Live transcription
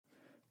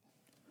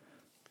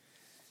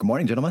Good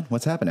morning, gentlemen.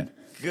 What's happening?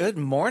 Good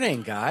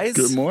morning, guys.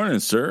 Good morning,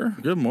 sir.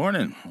 Good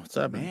morning. What's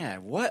happening?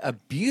 Man, what a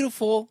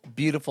beautiful,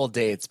 beautiful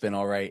day it's been.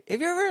 All right. Have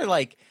you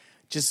ever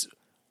just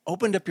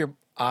opened up your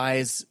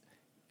eyes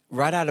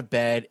right out of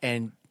bed,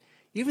 and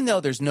even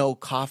though there's no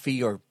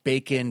coffee or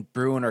bacon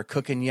brewing or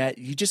cooking yet,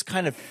 you just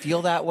kind of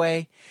feel that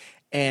way?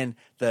 And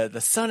the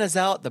sun is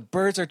out, the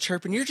birds are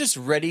chirping, you're just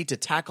ready to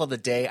tackle the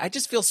day. I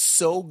just feel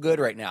so good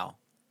right now.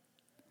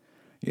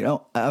 You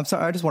know, I'm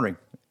sorry. I'm just wondering,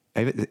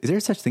 is there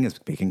such thing as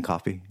bacon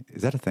coffee?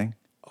 Is that a thing?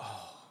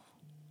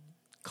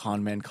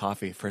 K.O.N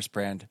coffee, first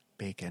brand,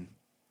 bacon.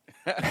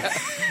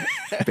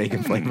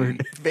 Bacon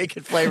flavored?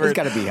 Bacon flavored. It's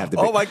got to have the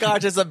Oh my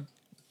gosh, it's a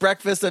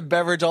breakfast and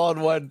beverage all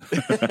in one.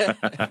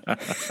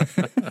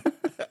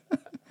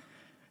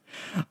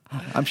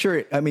 I'm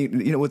sure. I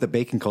mean, you know, with the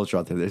bacon culture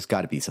out there, there's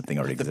got to be something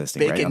already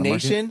existing. Bacon right, on the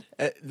Nation,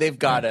 they've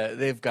got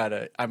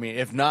to. I mean,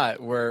 if not,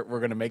 we're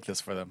going to make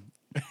this for them.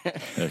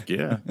 Heck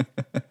yeah.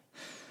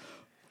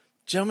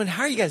 Gentlemen,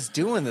 how are you guys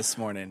doing this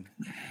morning?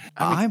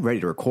 I'm ready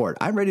to record.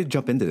 I'm ready to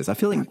jump into this. I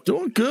feel like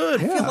Doing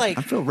good. yeah, like-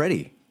 I feel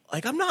ready.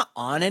 Like, I'm not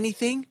on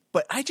anything,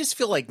 but I just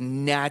feel like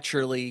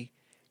naturally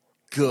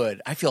good.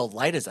 I feel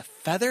light as a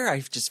feather. I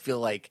just feel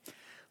like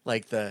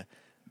I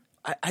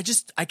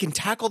can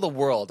tackle the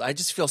world. I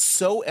just feel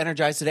so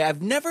energized today.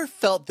 I've never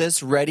felt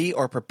this ready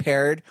or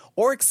prepared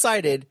or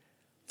excited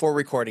for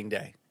recording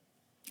day.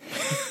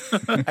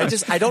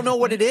 I don't know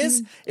what it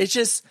is. It's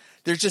just,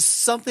 there's just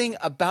something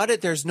about it.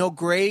 There's no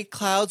gray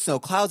clouds, no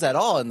clouds at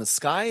all in the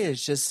sky.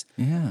 It's just,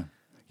 Yeah.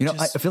 You know,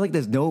 I feel like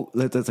there's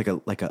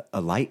like a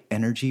light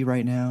energy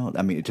right now.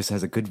 I mean, it just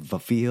has a good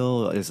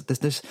feel.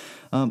 There's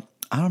I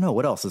don't know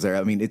what else is there.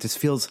 I mean, it just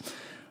feels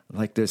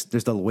like there's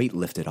the weight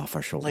lifted off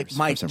our shoulders. like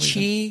my for some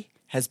reason. chi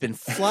has been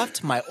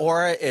fluffed. My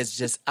aura is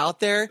just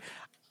out there.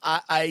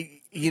 I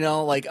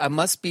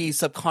must be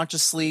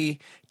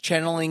subconsciously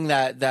channeling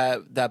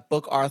that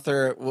book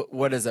Arthur.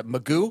 What is it?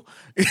 Magoo?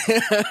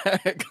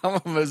 Come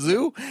on,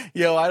 Mizzou?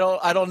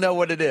 I don't know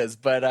what it is,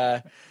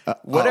 but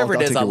whatever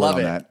I'll it is, take I your love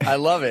word it. on that. I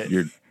love it.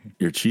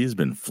 Your cheese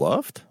been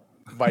fluffed?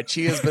 My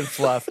chi has been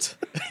fluffed.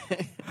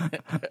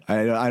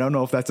 I don't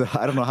know if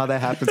I don't know how that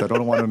happens. I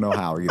don't want to know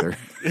how either.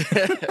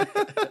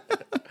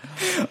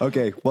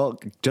 Okay, well,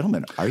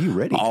 gentlemen, are you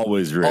ready?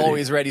 Always ready.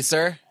 Always ready,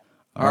 sir.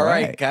 All All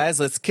right, right.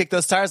 guys, let's kick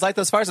those tires, light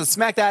those fires, and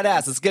smack that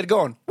ass. Let's get it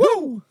going.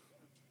 Woo!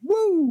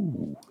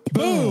 Woo!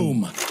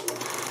 Boom.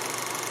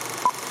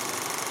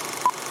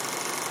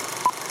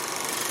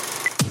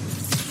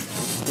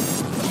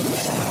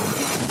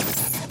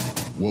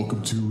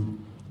 Welcome to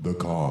the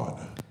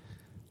K.O.N.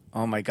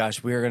 Oh my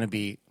gosh, we are going to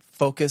be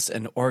focused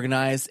and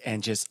organized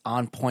and just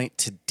on point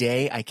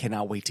today. I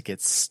cannot wait to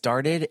get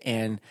started.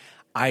 And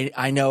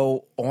I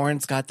know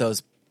Oren's got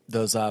those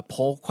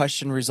poll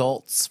question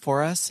results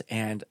for us,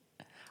 and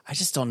I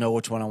just don't know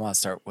which one I want to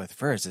start with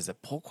first. Is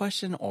it poll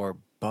question or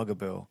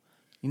bugaboo?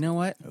 You know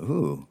what?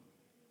 Ooh.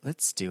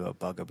 Let's do a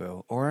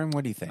bugaboo. Oren,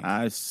 what do you think?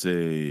 I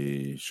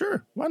say,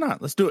 sure. Why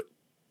not? Let's do it.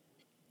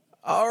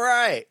 All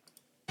right.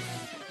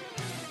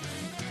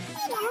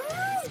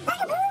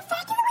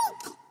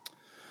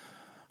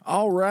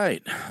 All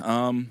right.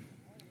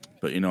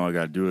 But I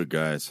got to do it,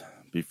 guys.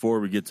 Before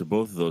we get to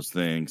both of those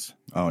things.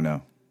 Oh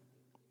no.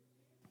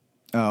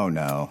 Oh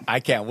no. I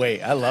can't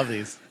wait. I love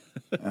these.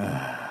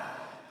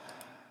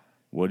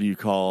 What do you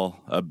call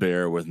a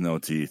bear with no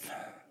teeth?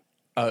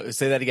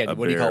 Say that again.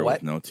 What do you call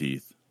what? With no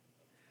teeth.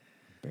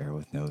 Bear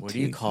with no teeth. What do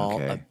you call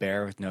Okay. a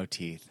bear with no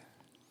teeth?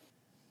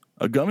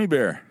 A gummy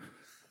bear.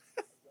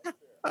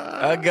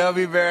 A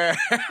gummy bear.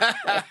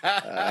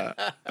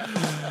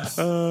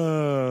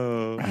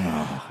 Oh.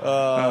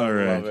 All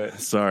right. love it.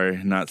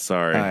 Sorry, not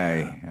sorry.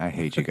 I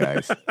hate you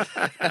guys.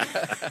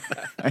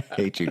 I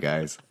hate you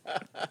guys.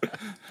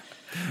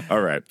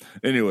 All right.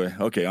 Anyway,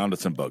 okay, on to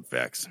some bug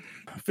facts.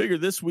 I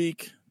figured this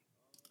week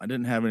I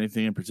didn't have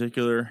anything in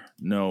particular,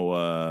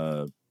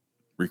 no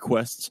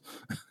requests.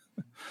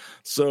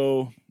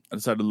 So I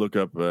decided to look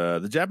up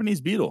the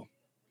Japanese beetle.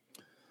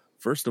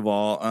 First of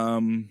all,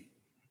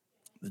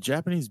 the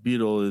Japanese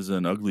beetle is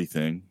an ugly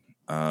thing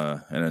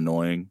and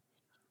annoying.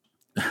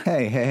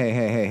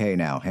 Hey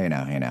now.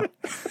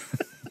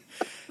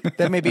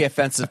 That may be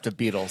offensive to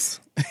beetles.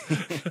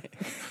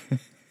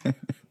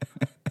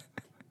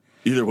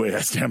 Either way, I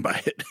stand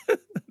by it.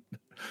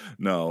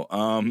 No.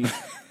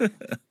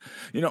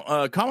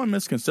 A common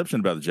misconception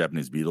about the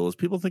Japanese beetle is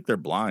people think they're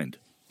blind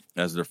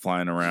as they're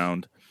flying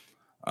around.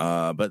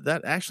 But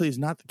that actually is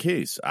not the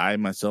case. I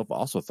myself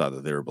also thought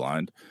that they were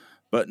blind.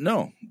 But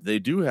no, they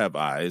do have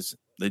eyes.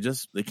 They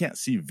can't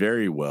see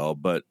very well,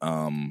 but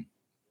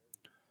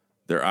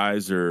their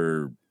eyes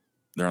they're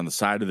on the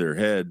side of their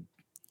head,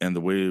 and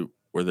the way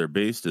where they're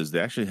based is they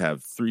actually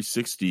have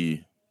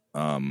 360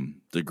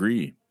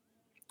 degree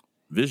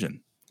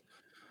vision.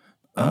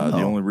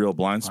 The only real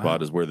blind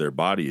spot is where their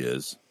body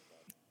is.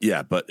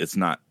 Yeah, but it's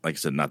not, like I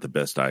said, not the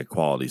best eye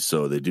quality.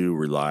 So they do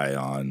rely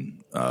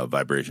on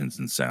vibrations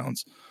and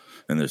sounds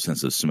and their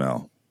sense of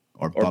smell.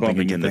 Or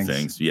bumping into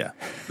things. Yeah,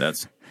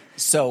 that's...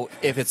 So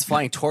if it's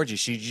flying towards you,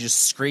 should you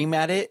just scream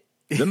at it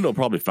Then they'll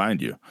probably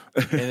find you.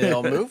 and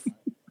it'll move?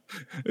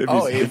 it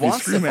if you wants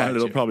to scream at find it,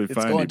 it'll you. probably It's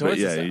find going you. But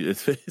towards yeah,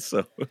 us.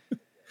 so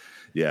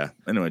yeah.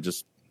 Anyway,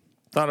 just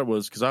thought it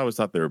was because I always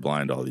thought they were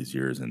blind all these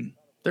years, and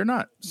they're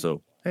not.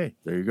 So hey,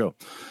 there you go.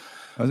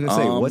 I was gonna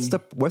say,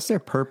 what's their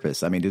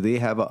purpose? I mean, do they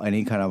have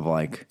any kind of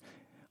like,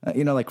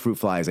 like fruit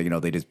flies?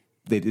 Like, they just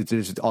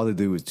all they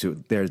do is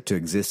to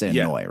exist and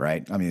annoy,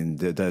 right? I mean,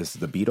 does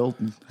the beetle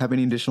have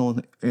any additional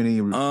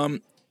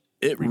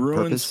It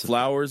ruins purpose?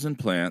 flowers and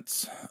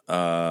plants,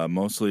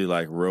 mostly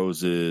like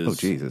roses. Oh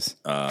Jesus!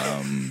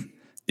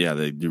 Yeah,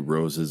 they do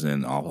roses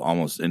and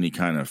almost any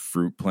kind of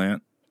fruit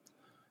plant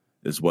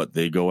is what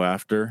they go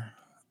after.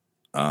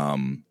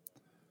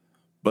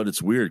 But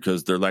it's weird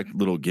because they're like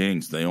little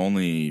gangs. They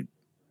only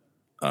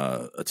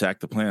attack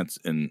the plants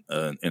in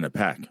a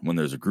pack when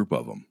there's a group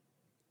of them.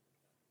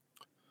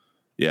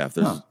 Yeah, if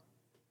there's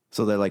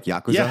So they're like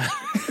Yakuza? Yeah.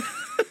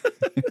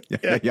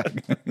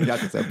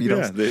 Yakuza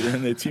beetles? Yeah,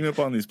 they team up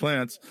on these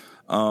plants.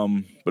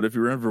 But if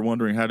you're ever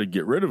wondering how to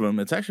get rid of them,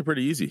 it's actually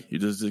pretty easy. You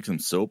just take some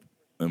soap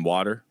and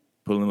water,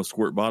 put them in a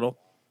squirt bottle,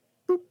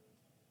 boop,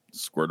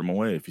 squirt them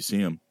away if you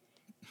see them.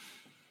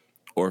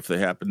 Or if they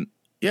happen,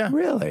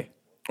 Really?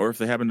 or if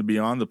they happen to be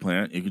on the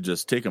plant, you could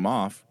just take them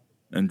off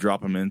and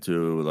drop them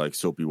into like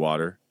soapy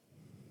water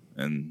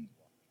and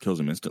kills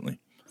them instantly.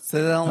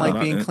 So they don't like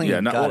being clean.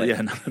 Yeah, Got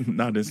it.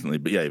 not instantly,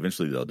 but yeah,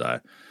 eventually they'll die.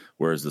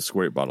 Whereas the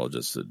squirt bottle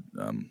just,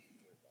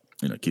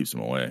 keeps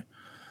them away.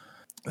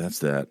 That's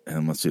that.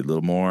 And let's see a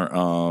little more.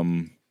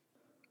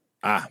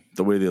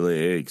 The way they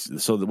lay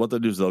eggs. So what they'll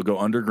do is they'll go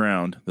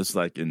underground. This is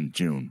like in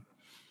June.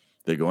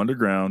 They go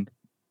underground,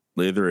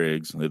 lay their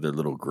eggs, lay their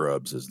little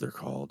grubs as they're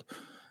called,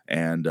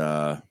 and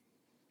then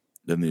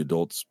the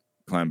adults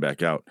climb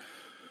back out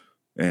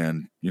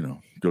and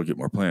go get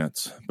more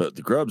plants. But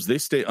the grubs, they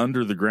stay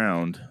under the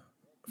ground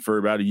for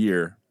about a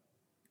year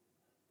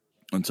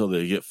until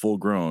they get full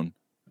grown,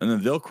 and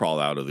then they'll crawl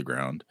out of the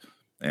ground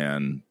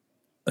and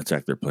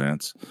attack their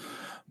plants.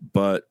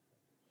 But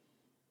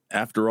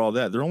after all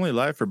that, they're only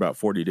alive for about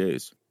 40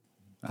 days.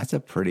 That's a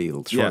pretty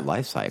short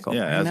life cycle.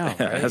 Yeah,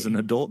 right? As an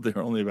adult, they're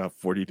only about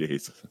 40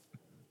 days.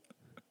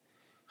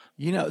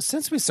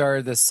 Since we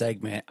started this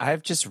segment,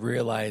 I've just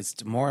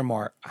realized more and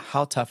more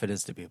how tough it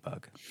is to be a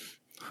bug.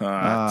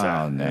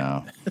 Oh,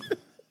 no.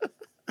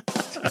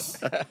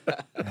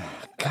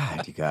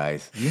 God, you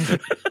guys. You're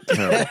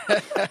terrible.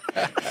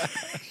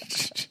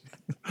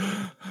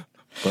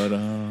 But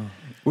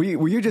were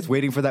you just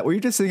waiting for that? Were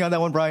you just sitting on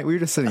that one, Brian? Were you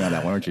just sitting on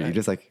that one, weren't you? You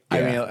just like,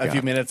 A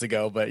few minutes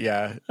ago, but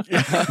yeah,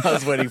 I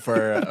was waiting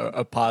for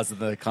a pause in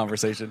the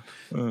conversation.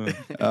 All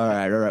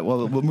right.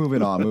 Well,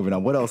 moving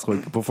on. What else?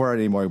 Before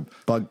any more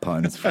bug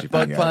puns.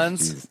 Bug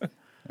puns.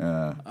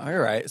 All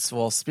right.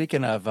 So,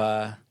 speaking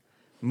of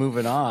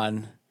moving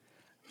on,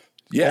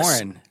 yes.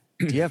 Oren,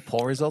 do you have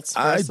poll results? For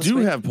I us this do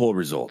week? have poll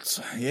results.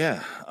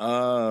 Yeah.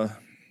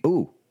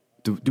 Ooh.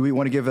 Do we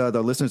want to give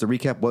the listeners a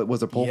recap? What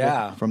was the poll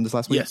from this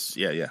last week? Yes.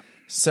 Yeah.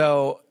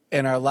 So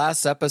in our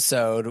last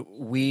episode,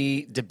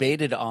 we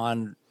debated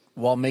on,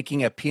 while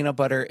making a peanut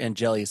butter and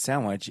jelly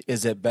sandwich,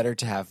 is it better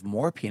to have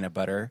more peanut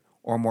butter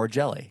or more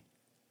jelly?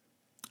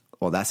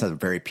 Well, that's a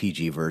very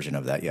PG version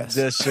of that, yes.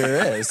 This sure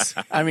is.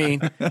 I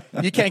mean,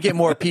 you can't get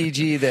more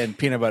PG than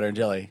peanut butter and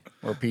jelly,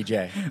 or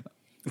PJ.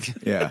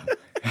 Yeah.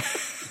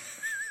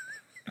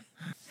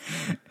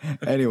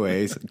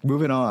 Anyways,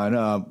 moving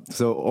on.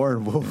 So,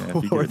 Oren,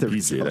 If you get a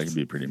PJ, that can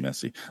be pretty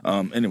messy.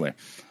 Anyway.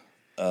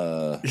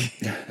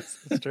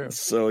 That's true.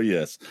 So,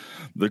 yes,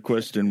 the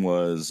question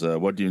was,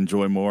 what do you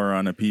enjoy more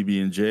on a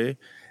PB&J?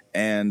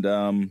 And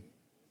 69%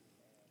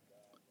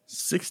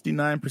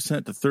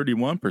 to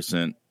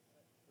 31%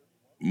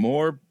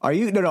 more. Are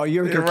you? No,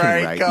 you're kidding,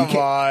 right? Come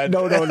on.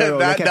 No.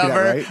 That can't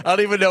number, be that, right? I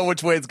don't even know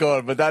which way it's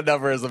going, but that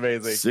number is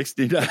amazing.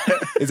 69.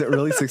 Is it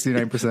really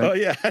 69%? Oh,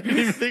 yeah. I didn't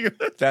even think of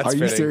that. That's Are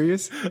you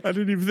serious? I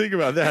didn't even think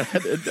about that.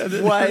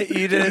 What?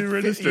 You didn't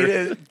register. You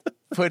didn't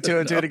put two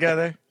and two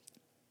together?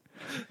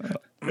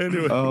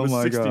 Anyway, Oh it was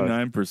my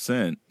God.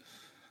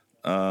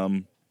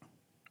 69%.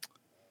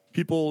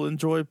 People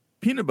enjoy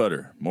peanut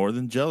butter more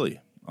than jelly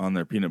on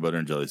their peanut butter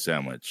and jelly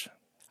sandwich.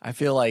 I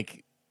feel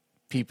like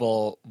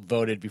people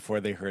voted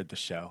before they heard the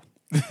show.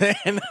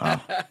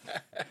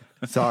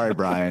 Sorry,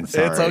 Brian.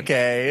 Sorry. It's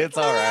okay. It's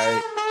all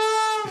right.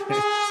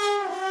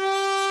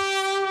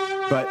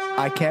 But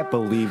I can't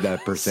believe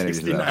that percentage.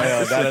 69. I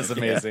know, that is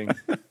amazing.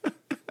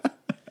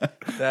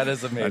 That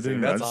is I amazing.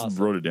 That's just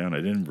awesome. wrote it down. I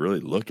didn't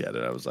really look at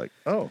it. I was like,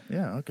 oh,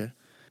 yeah, okay.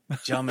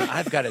 Gentlemen,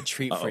 I've got a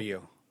treat for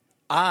you.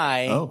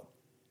 I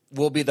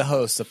will be the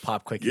host of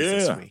Pop-Quickies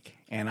this week.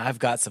 And I've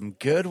got some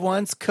good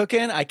ones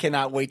cooking. I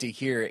cannot wait to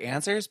hear your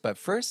answers. But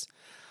first,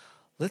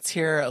 let's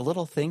hear a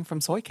little thing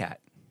from Soy Cat.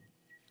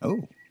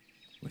 Oh,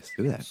 let's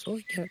do that.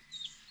 Soy Cat.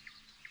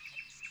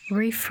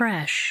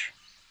 Refresh.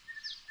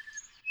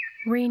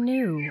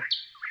 Renew.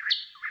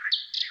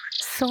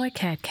 Soy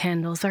Cat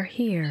candles are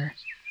here.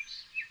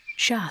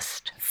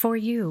 Just for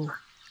you.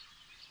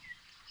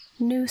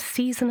 New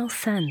seasonal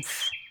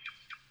scents.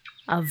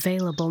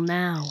 Available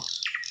now.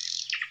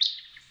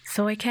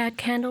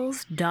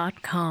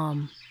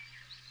 SoyCatCandles.com.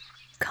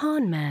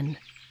 Con Men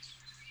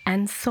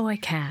and Soy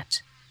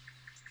Cat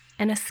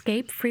an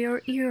escape for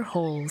your ear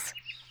holes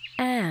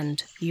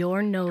and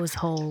your nose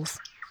holes.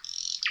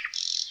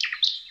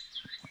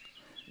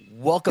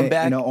 Welcome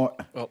back. I'm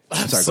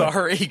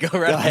sorry. Go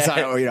right ahead.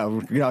 Sorry,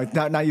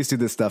 not used to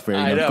this stuff. Right?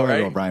 I know, go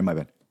ahead, right? O'Brien, my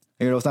bad.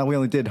 It's not. We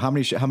only did how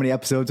many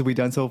episodes have we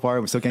done so far?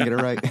 We still can't get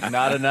it right.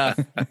 Not enough.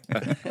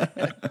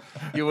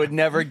 You would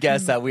never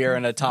guess that we are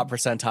in a top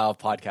percentile of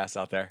podcasts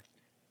out there.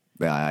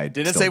 Yeah, I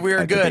didn't say we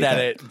were good at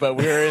it, but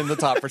we were in the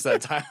top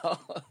percentile.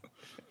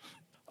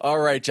 All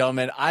right,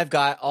 gentlemen, I've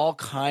got all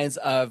kinds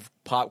of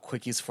pop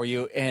quickies for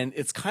you, and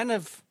it's kind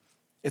of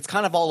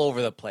all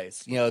over the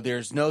place.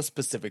 There's no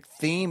specific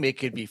theme. It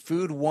could be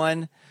food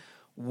one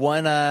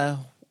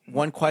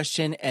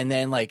question, and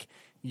then like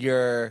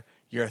your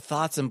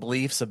thoughts and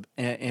beliefs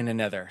in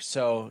another.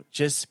 So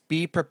just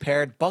be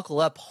prepared,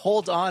 buckle up,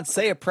 hold on,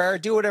 say a prayer,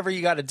 do whatever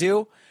you got to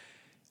do.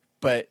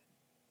 But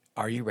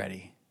are you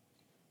ready?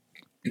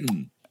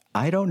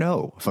 I don't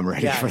know if I'm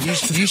ready for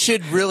that. You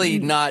should really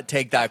not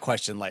take that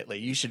question lightly.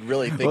 You should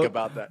really think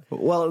about that.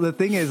 Well, the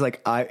thing is, like,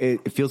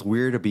 it feels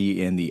weird to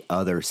be in the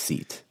other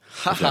seat,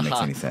 if that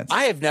makes any sense.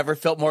 I have never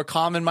felt more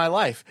calm in my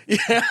life.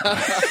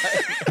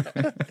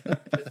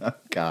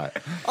 God.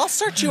 I'll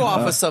start you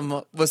off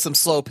with some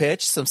slow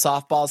pitch, some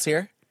softballs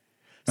here.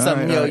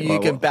 You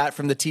can bat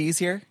from the tees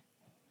here.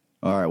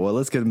 All right, well,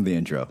 let's get him the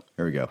intro.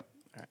 Here we go.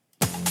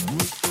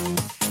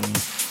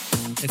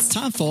 It's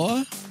time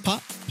for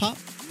Pop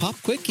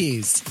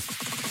Quickies.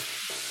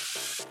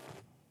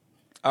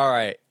 All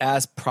right,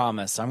 as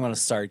promised, I'm going to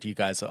start you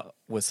guys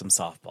with some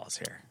softballs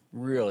here.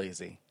 Real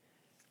easy.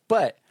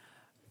 But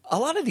a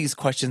lot of these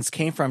questions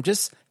came from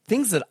just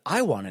things that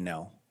I want to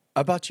know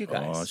about you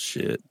guys. Oh,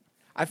 shit.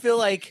 I feel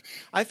like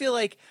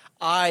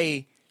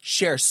I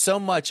share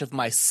so much of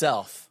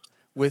myself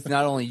with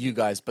not only you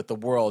guys, but the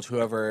world,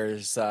 whoever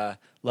is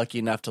lucky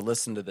enough to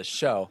listen to the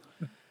show.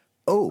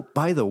 Oh,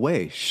 by the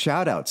way,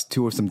 shout outs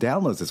to some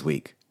downloads this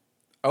week.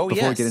 Oh,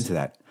 Before we get into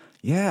that.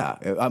 Yeah.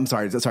 I'm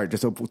sorry. Just a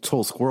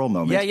total squirrel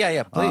moment.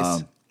 Yeah.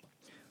 Please.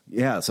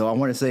 So I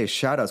want to say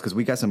shout outs because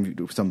we got some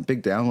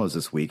big downloads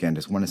this week, and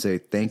just want to say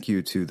thank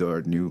you to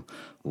our new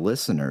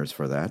listeners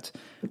for that.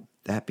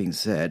 That being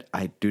said,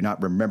 I do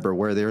not remember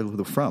where they're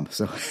from,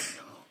 so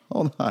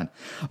hold on.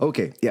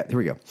 Okay, yeah, here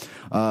we go.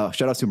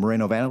 Shout outs to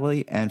Moreno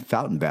Valley and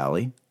Fountain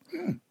Valley.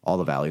 All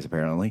the valleys,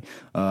 apparently.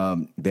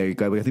 There you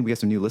go. I think we got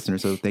some new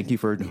listeners, so thank you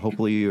for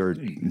hopefully you're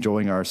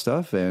enjoying our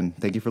stuff, and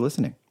thank you for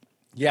listening.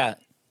 Yeah,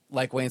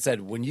 like Wayne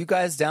said, when you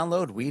guys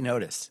download, we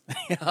notice.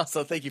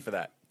 So thank you for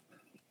that.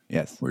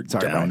 Yes. We're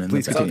Sorry, down Brian. in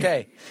Please the continue.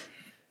 Okay.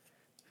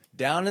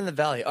 Down in the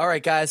valley. All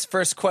right, guys,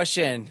 first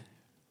question.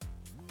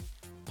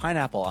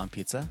 Pineapple on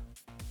pizza?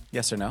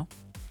 Yes or no?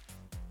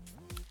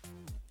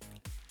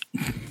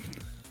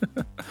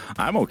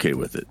 I'm okay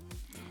with it.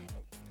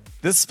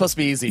 This is supposed to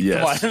be easy.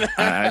 Yes. Come on.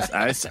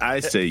 I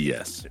say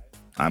yes.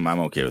 I'm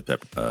okay with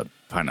that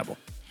pineapple.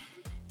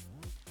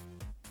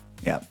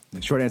 Yeah.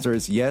 The short answer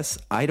is yes.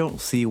 I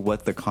don't see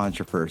what the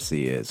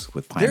controversy is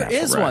with pineapple.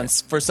 There is one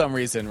for some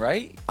reason,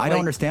 right? I don't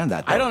understand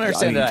that, though. I don't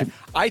understand I mean, that.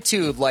 I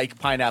too like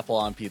pineapple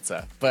on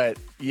pizza, but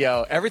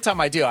every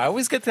time I do, I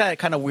always get that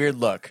kind of weird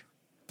look.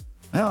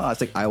 No, I was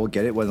like, I will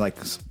get it when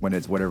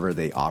it's whatever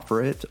they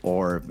offer it,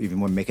 or even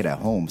when we make it at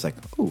home. It's like,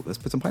 oh, let's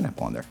put some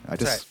pineapple on there.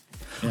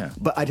 Yeah.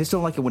 But I just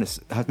don't like it when I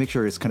have to make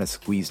sure it's kind of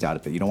squeezed out a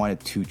bit. You don't want it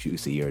too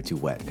juicy or too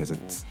wet because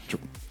it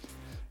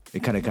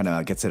kind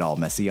of gets it all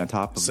messy on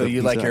top of So the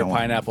you pizza. like your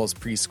pineapples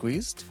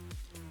pre-squeezed?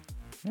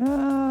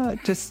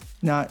 Just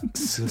not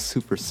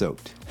super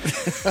soaked.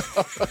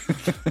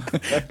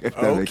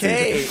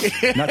 Okay.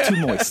 Not too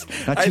moist.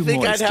 Not too I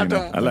think moist. I'd have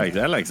to.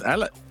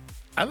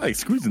 I like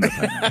squeezing the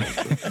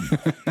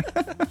pineapple.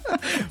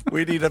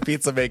 We need a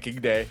pizza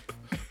making day.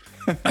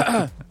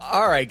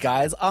 All right,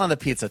 guys, on the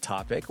pizza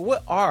topic,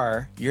 what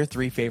are your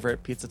 3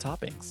 favorite pizza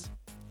toppings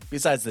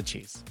besides the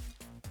cheese?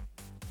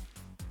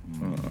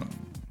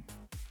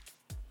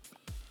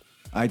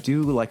 I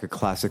do like a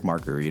classic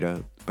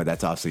margarita, but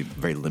that's obviously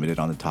very limited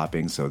on the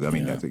toppings. So, I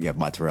mean, you have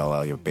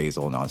mozzarella, you have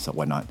basil, and all that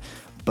whatnot.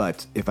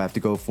 But if I have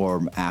to go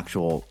for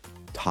actual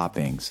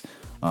toppings,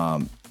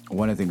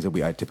 one of the things that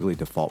I typically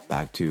default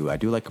back to, I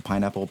do like a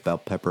pineapple, bell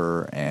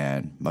pepper,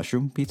 and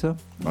mushroom pizza.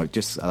 I like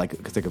it's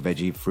like a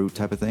veggie fruit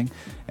type of thing,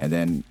 and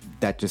then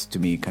that just to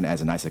me kind of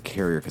adds a nice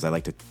carrier because I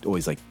like to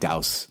always like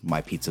douse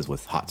my pizzas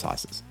with hot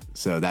sauces.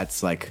 So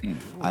that's like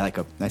I like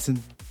a nice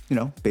and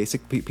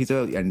basic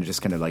pizza, and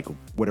just kind of like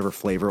whatever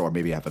flavor, or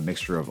maybe I have a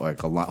mixture of like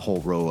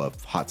whole row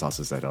of hot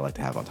sauces that I like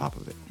to have on top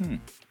of it.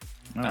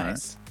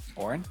 Nice.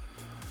 Right. Oren?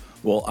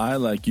 Well, I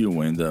like you,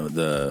 Wayne. I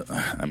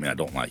mean, I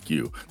don't like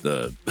you.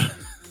 You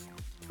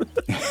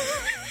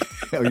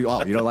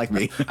don't like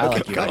me. I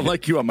like you. I don't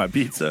like you on my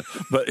pizza,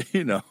 but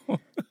no.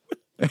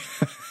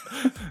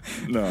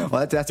 Well,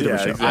 that's a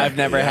different show. Exactly. I've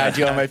never had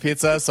you on my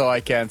pizza, so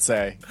I can't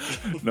say.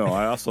 No,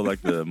 I also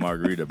like the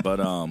margarita, but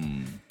I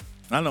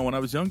don't know. When I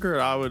was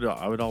younger, I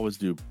would always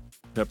do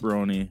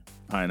pepperoni,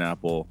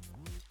 pineapple,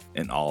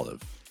 and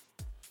olive.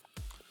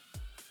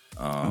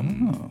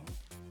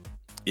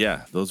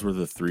 Yeah, those were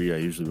the 3 I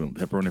usually went: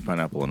 pepperoni,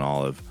 pineapple, and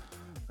olive.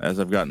 as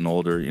I've gotten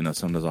older,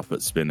 sometimes I'll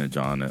put spinach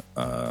on it.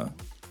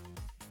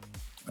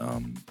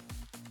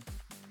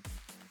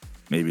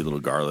 Maybe a little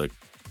garlic,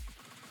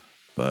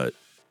 but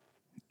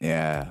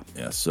Yeah.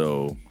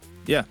 So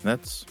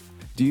that's.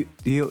 Do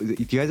you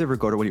guys ever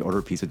go to when you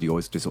order pizza? Do you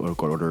always just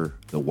order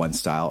the one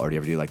style, or do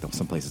you ever do like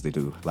some places they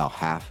do allow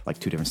half, like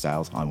 2 different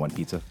styles on one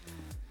pizza?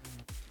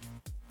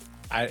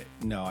 I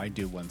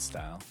do one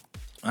style.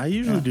 I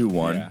usually do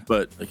one,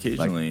 but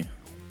occasionally.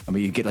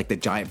 You get like the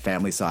giant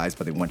family size,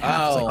 but then one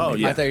half.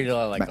 Yeah. I thought you did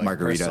like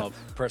margarita,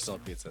 personal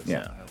pizzas.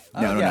 Yeah.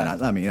 No.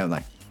 I mean,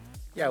 like.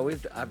 Yeah,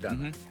 I've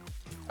done that.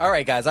 All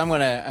right, guys. I'm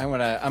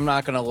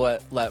not gonna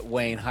let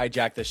Wayne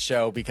hijack the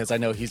show because I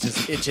know he's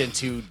just itching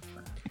to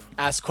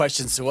ask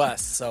questions to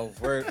us. So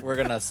we're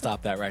gonna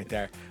stop that right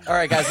there. All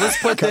right, guys.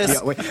 Let's put this.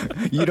 Yeah,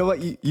 wait. You know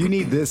what? You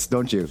need this,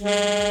 don't you?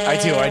 I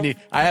do.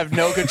 I have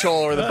no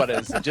control over the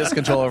buttons, just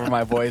control over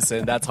my voice,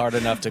 and that's hard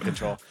enough to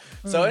control.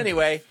 So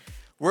anyway,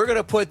 we're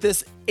gonna put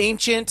this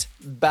ancient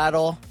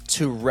battle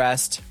to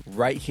rest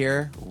right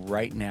here,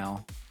 right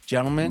now,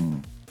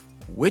 gentlemen.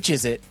 Which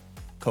is it,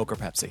 Coke or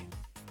Pepsi?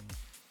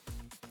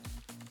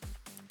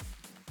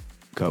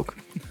 Coke.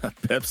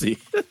 Pepsi.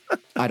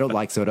 I don't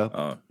like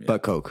soda,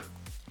 but Coke.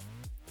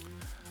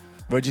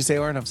 What'd you say,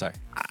 Warren? I'm sorry.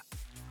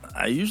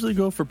 I usually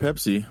go for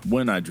Pepsi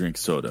when I drink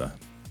soda,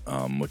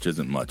 which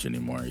isn't much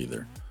anymore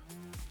either.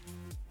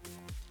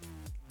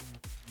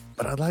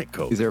 But I like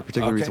Coke. Is there a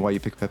particular reason why you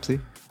pick Pepsi?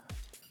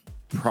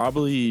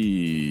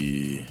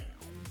 Probably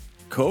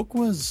Coke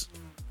was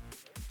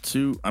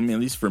too, at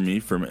least for me,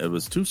 it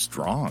was too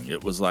strong.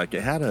 It was like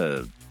it had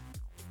a,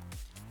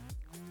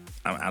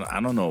 I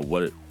don't know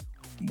what it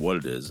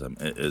is.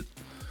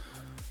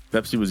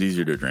 Pepsi was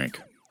easier to drink.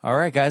 All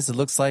right, guys. It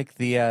looks like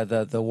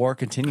the war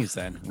continues.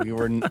 Then we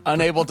were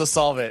unable to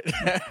solve it.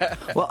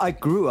 Well, I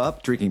grew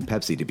up drinking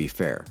Pepsi. To be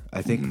fair,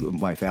 I think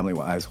my family.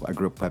 I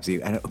grew up Pepsi.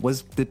 And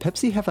did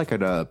Pepsi have like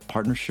a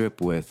partnership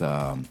with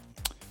what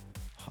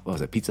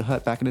was it, Pizza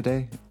Hut back in the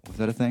day? Was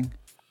that a thing?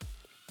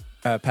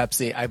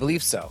 Pepsi, I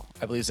believe so.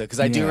 Because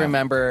I do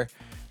remember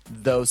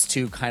those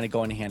two kind of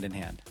going hand in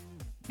hand.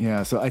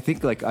 Yeah, so I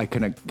think like I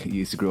kind of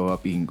used to grow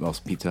up eating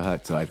also Pizza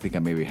Hut, so I think I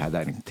maybe had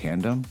that in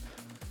tandem.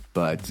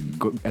 But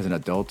as an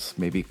adult,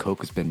 maybe Coke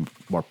has been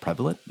more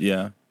prevalent.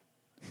 Yeah,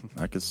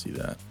 I could see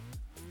that.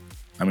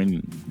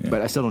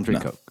 But I still don't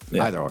drink Coke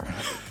either. Or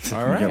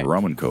all right, you have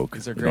rum and Coke.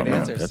 These are great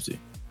answers. Pepsi.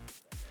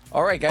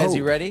 All right, guys,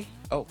 you ready?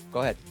 Oh, go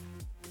ahead.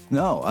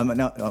 No, I'm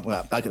no. I'm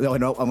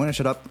going to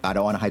shut up. I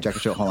don't want to hijack the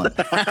show. Hold on,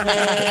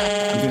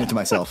 I'm doing it to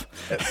myself.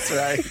 That's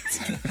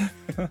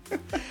right.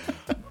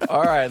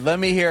 All right, let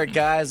me hear it,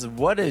 guys.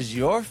 What is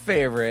your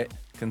favorite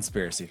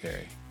conspiracy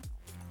theory?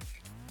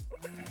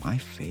 My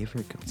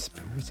favorite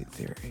conspiracy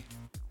theory.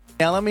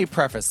 Now, let me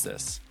preface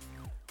this.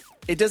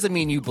 It doesn't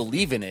mean you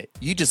believe in it.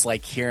 You just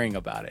like hearing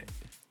about it.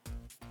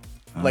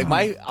 Like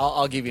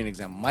I'll give you an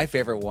example. My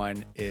favorite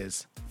one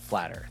is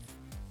flat Earth.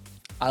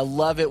 I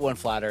love it when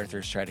flat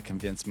earthers try to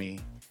convince me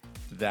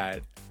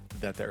that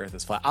the Earth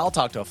is flat. I'll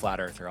talk to a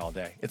flat earther all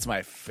day. It's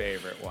my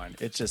favorite one.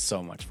 It's just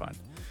so much fun.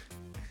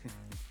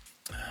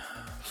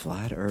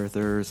 Flat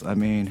earthers.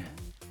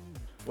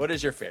 What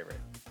is your favorite?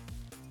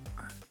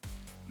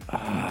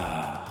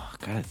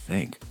 Gotta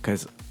think,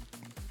 because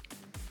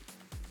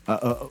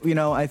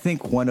I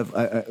think one of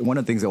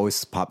the things that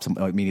always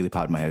immediately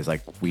popped in my head is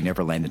like we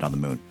never landed on the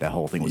moon. That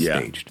whole thing was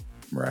staged,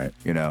 right?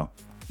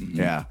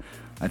 Yeah.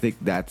 I think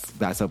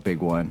that's a big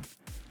one,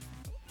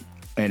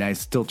 and I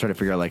still try to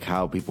figure out like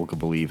how people could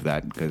believe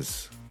that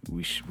because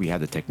we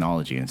have the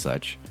technology and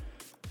such.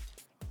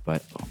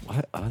 But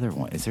what other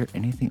one? Is there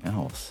anything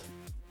else?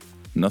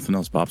 Nothing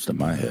else pops to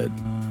my head.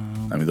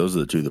 Those are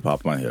the two that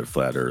pop in my head: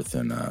 flat Earth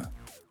and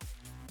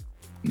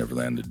never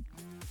landed.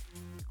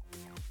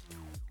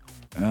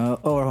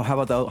 Or how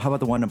about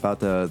the one about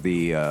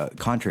the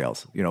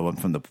contrails?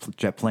 From the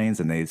jet planes,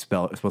 and it's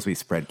supposed to be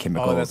spread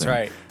chemicals. Oh, that's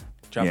right.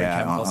 Dropping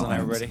chemicals on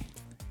everybody.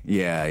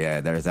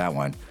 Yeah, there's that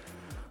one.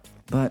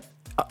 But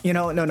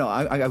no,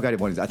 I've got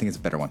one. I think it's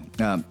a better one.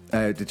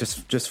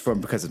 Just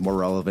because it's more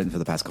relevant for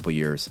the past couple of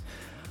years.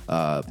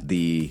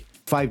 The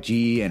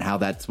 5G and how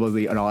that's supposed to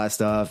be and all that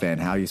stuff,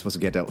 and how you're supposed to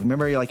get to.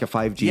 Remember, like a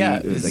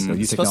 5G, it's like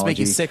new supposed to make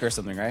you sick or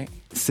something, right?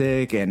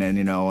 Sick, and then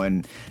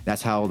and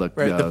that's how the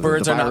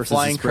birds are not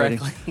flying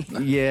correctly.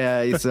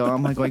 Yeah, so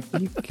I'm like,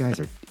 you guys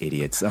are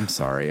idiots. I'm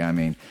sorry.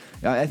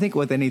 I think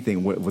with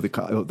anything, with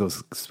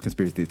those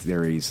conspiracy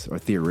theories or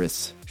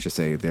theorists, I should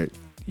say,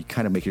 you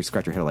kind of make you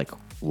scratch your head like,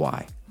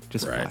 why?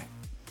 Just why?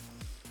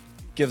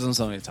 Gives them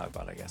something to talk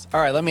about, I guess. All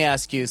right, let me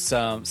ask you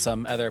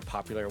some other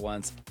popular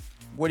ones.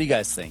 What do you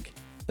guys think?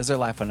 Is there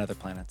life on other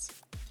planets?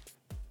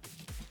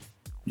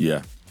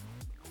 Yeah.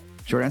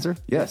 Short answer,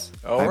 yes.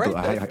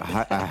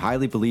 I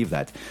highly believe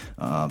that.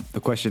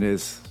 The question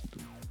is,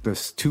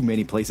 there's too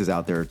many places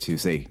out there to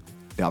say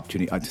the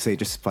opportunity to say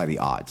justify the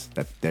odds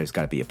that there's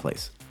got to be a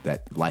place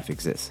that life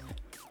exists.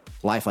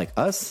 Life like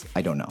us,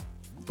 I don't know,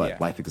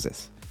 but life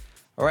exists.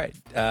 All right.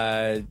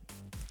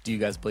 Do you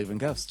guys believe in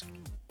ghosts?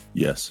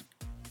 Yes.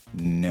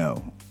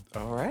 No.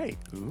 All right.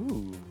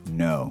 Ooh.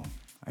 No,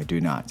 I do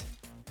not.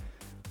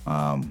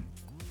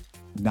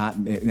 Not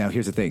now.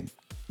 Here's the thing: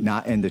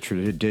 not in the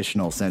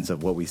traditional sense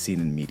of what we've seen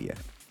in media.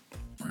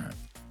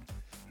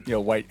 You know,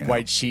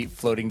 white sheet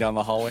floating down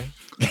the hallway.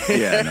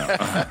 Yeah,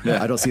 no.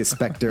 I don't see a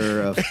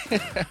specter of,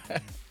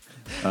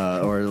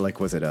 or like,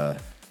 was it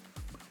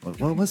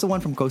what was the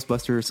one from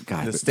Ghostbusters?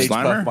 God, The stage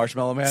Slimer? buff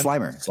Marshmallow Man.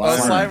 Slimer. Oh,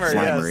 Slimer,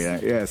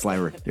 Slimer. Yeah,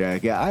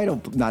 Slimer. Yeah. I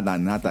don't not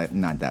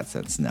that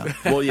sense. No.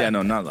 Well, yeah,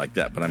 no, not like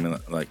that. But I mean,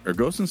 like, are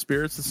ghosts and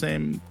spirits the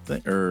same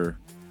thing, or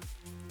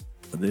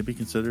would they be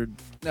considered?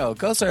 No,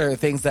 ghosts are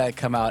things that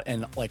come out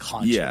and like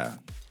haunt you. Yeah.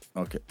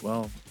 Okay.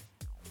 Well,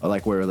 Or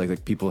like where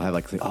like people have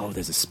like, oh,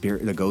 there's a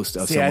spirit, the ghost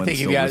of See, someone. I think if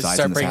still you guys resides in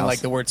start this bringing house. like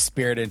the word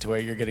spirit into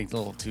it, you're getting a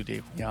little too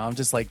deep. You know, I'm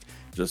just like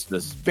just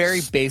this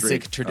very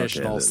basic straight-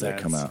 traditional okay, sense. that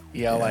come out.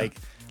 Yeah, like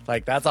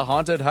that's a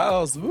haunted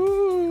house.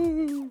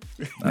 Woo!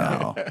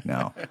 No.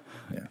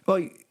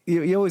 Well,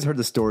 you always heard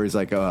the stories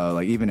like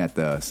even at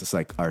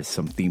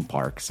some theme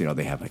parks, you know,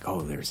 they have like,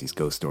 oh, there's these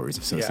ghost stories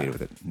associated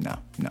with it. No,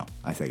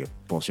 I think it's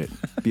bullshit.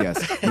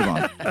 BS. Move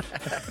on.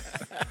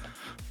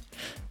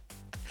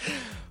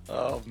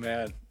 Oh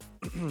man.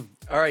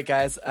 All right,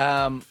 guys.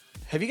 Have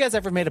you guys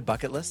ever made a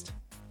bucket list?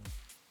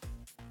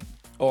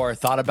 Or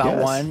thought about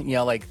Yes. one? You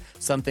know, like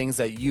some things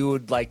that you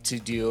would like to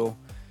do,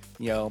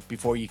 you know,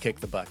 before you kick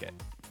the bucket.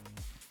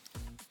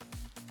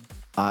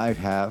 I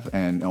have,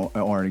 and or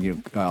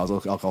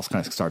I'll also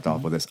kind of start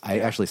off with this. I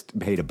actually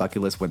made a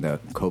bucket list when the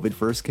COVID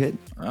first hit.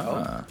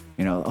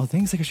 You know,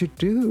 things like I should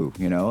do.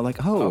 You know, like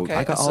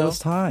I got all this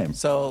time.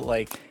 So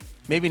like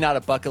maybe not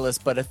a bucket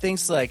list, but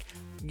things like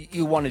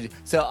you want to do.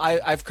 So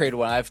I've created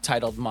one. I've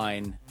titled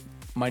mine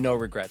my no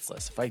regrets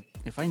list.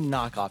 If I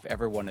knock off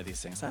every one of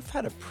these things, I've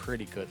had a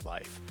pretty good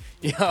life.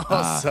 You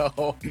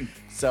know,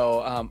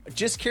 so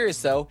just curious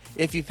though,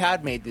 if you've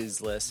had made these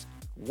lists,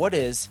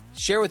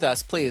 share with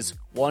us, please,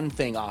 one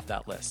thing off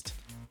that list.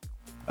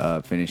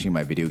 Finishing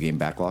my video game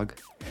backlog.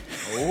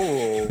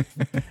 Oh,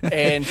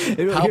 and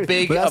how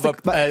big of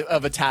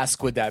a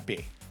task would that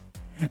be?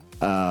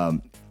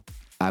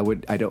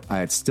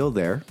 It's still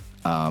there.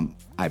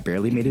 I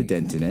barely made a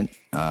dent in it.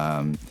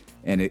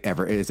 And it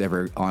is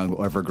ever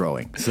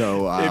growing.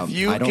 So if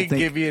you I don't could think,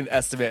 give me an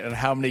estimate on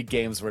how many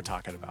games we're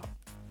talking about.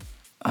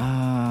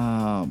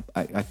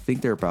 I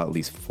think there are about at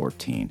least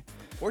 14.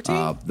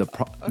 14?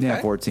 Yeah,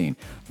 14.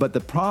 But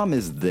the problem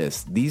is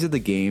this: these are the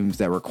games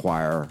that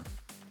require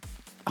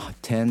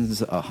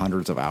tens of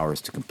hundreds of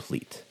hours to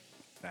complete.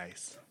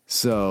 Nice.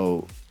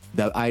 So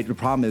the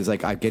problem is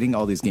like I'm getting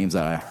all these games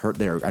that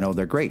I know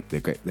they're great.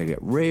 They get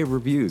rave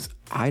reviews.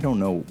 I don't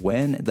know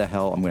when the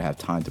hell I'm going to have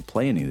time to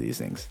play any of these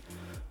things.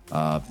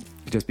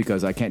 Just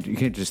because you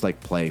can't just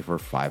like play for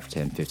 5,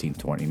 10, 15,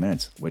 20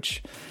 minutes,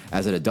 which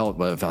as an adult,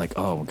 I felt like,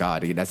 oh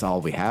God, that's all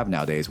we have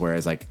nowadays.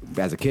 Whereas like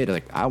as a kid,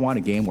 like I want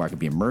a game where I could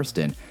be immersed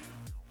in.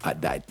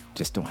 I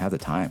just don't have the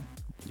time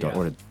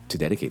to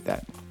dedicate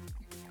that.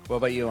 What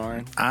about you,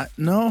 Aaron?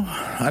 No,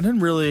 I don't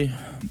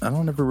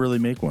ever really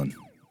make one.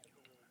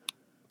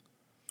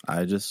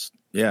 I just,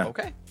 yeah.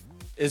 Okay.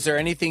 Is there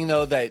anything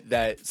though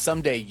that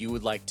someday you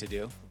would like to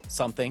do?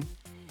 Something?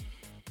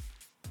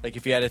 Like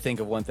if you had to think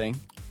of one thing?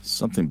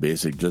 Something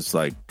basic, just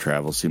like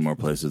travel, see more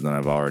places than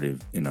I've already,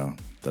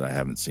 that I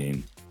haven't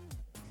seen.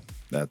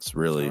 That's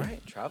really, all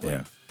right, traveling.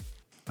 Yeah.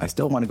 I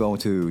still want to go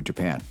to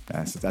Japan.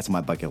 That's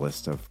my bucket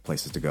list of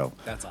places to go.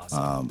 That's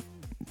awesome.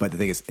 But the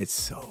thing is, it's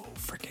so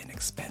freaking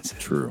expensive.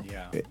 True.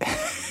 Yeah.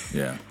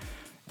 Yeah.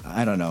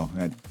 I don't know.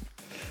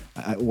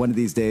 One of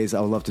these days,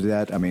 I would love to do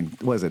that. I mean,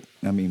 what is it?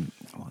 I mean,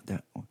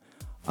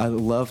 I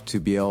love to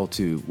be able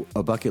to,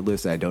 a bucket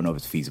list that I don't know if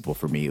it's feasible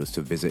for me is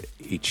to visit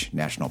each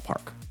national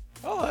park.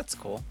 Oh, that's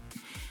cool.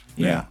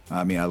 Yeah.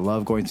 I mean, I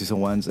love going to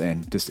some ones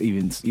and just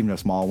even the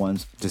small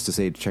ones, just to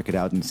say, check it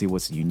out and see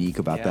what's unique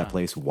about that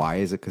place. Why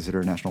is it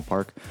considered a national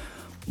park?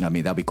 I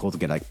mean, that'd be cool to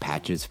get like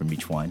patches from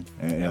each one,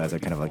 as a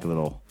kind of like a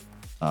little,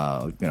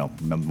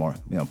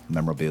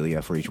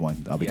 memorabilia for each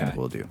one. That'll be kind of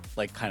cool to do.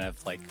 Like kind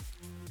of like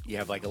you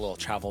have like a little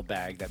travel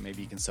bag that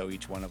maybe you can sew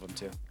each one of them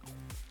to.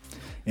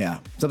 Yeah,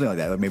 something like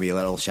that. Like maybe a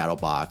little shadow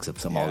box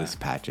of all these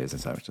patches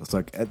and stuff. It's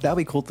like that'd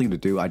be a cool thing to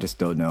do. I just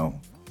don't know.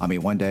 I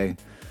mean, one day,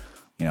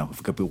 if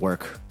we could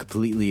work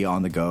completely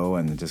on the go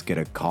and just get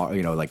a car,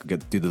 do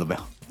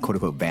the quote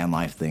unquote van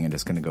life thing and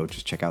just gonna go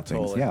just check out things.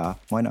 Totally. Yeah,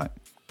 why not?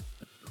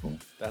 Cool.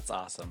 That's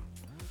awesome.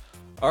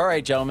 All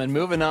right, gentlemen,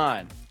 moving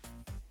on.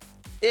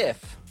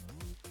 If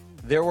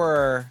there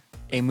were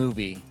a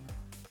movie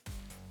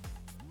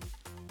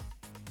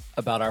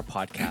about our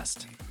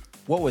podcast,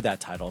 what would that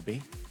title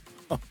be?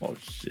 Oh,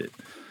 shit.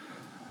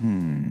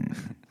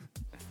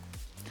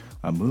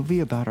 A movie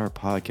about our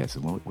podcast.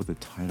 And what would the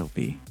title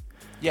be?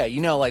 Yeah,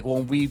 like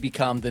when we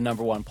become the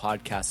 #1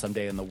 podcast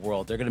someday in the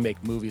world, they're going to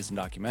make movies and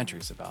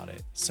documentaries about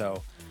it.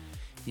 So,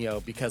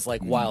 because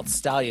like Wild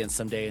Stallions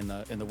someday in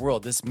the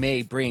world, this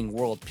may bring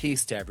world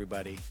peace to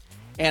everybody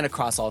and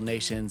across all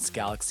nations,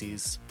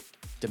 galaxies,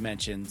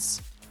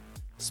 dimensions,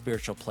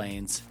 spiritual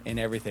planes, and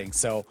everything.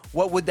 So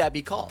what would that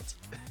be called?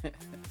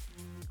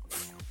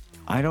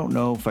 I don't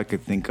know if I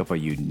could think of a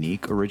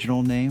unique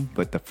original name,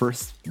 but the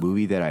first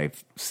movie that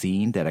I've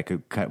seen that I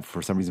could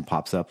for some reason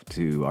pops up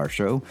to our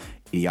show,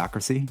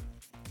 Idiocracy.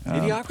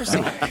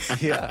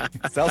 Idiocracy. Yeah,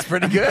 sounds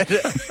pretty good.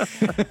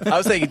 I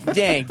was thinking,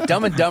 dang,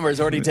 Dumb and Dumber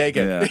is already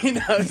taken. Yeah. You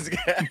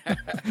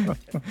know,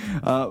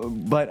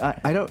 But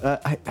I don't,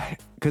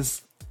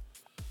 because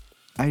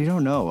I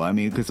don't know. I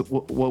mean, because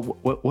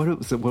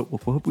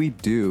what we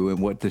do and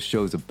what the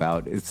show's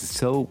about is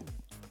so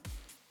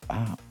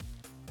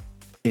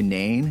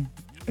inane,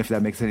 if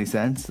that makes any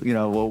sense. You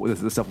know,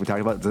 what the stuff we talk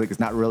about, it's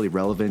not really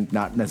relevant,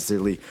 not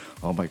necessarily,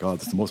 oh my God,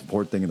 it's the most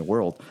important thing in the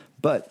world.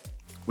 But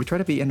we try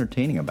to be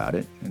entertaining about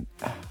it. And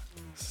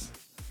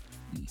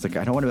it's like,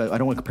 I don't want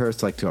to compare us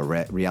to a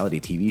reality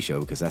TV show,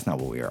 because that's not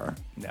what we are.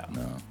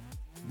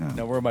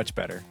 No, we're much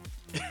better.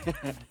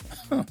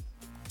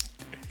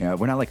 Yeah,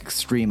 we're not like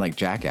extreme like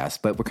Jackass,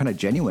 but we're kind of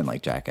genuine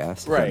like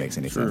Jackass. If Right. that makes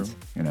any sense,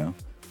 you know?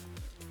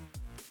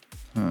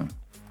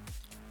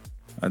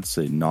 I'd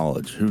say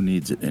knowledge. Who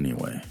needs it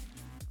anyway?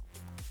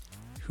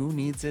 Who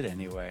needs it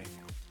anyway?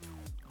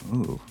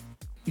 Ooh.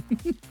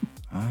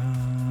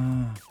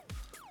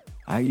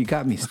 You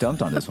got me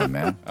stumped on this one,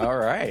 man. All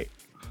right.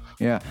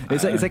 Yeah,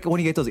 it's like when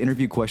you get those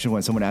interview questions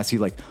when someone asks you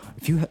like,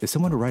 if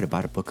someone were to write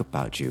about a book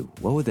about you,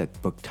 what would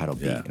that book title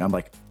be? Yeah. And I'm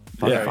like,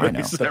 fuck if I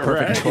know. The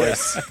perfect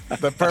choice.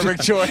 The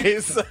perfect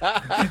choice.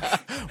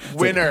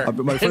 Winner.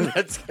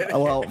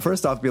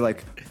 First off, be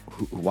like,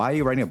 why are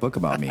you writing a book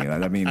about me?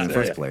 I mean, in the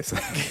first place.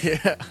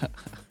 Yeah.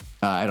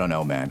 I don't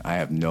know, man. I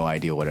have no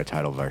idea what a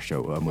title of our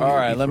show. All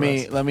right, let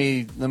me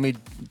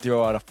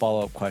throw out a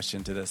follow-up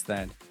question to this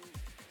then.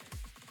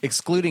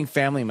 Excluding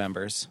family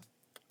members,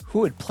 who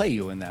would play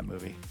you in that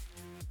movie?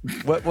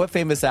 What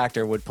famous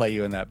actor would play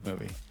you in that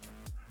movie?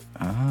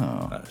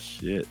 Oh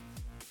shit.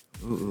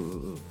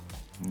 Ooh.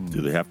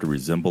 Do they have to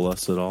resemble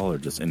us at all, or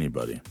just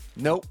anybody?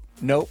 Nope.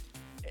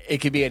 It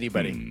could be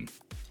anybody.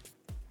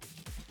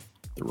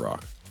 The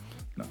Rock.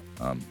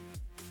 No.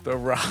 The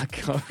Rock.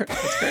 All right,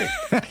 that's great.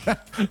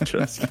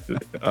 Just kidding.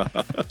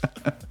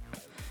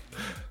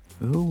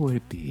 Who would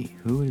it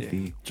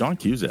be? John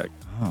Cusack.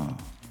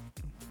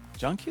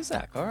 John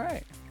Cusack. All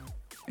right.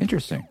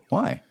 Interesting.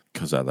 Why?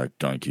 Because I like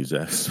John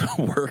Cusack's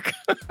work.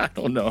 I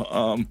don't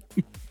know.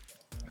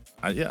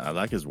 I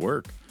like his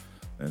work,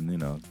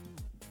 and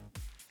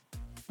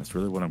that's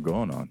really what I'm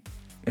going on.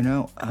 You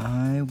know,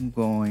 I'm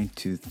going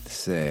to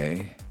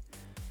say,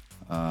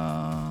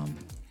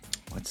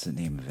 what's the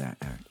name of that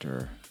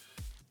actor?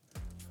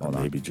 Hold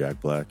on. Maybe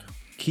Jack Black.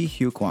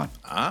 K.O.N.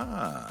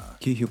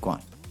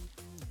 K.O.N.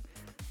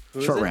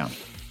 Short round.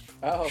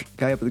 Oh.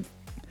 Guy up with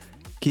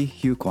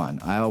K.O.N.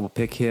 I will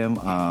pick him.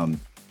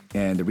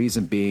 And the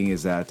reason being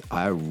is that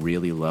I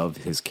really love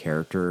his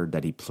character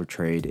that he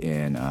portrayed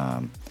in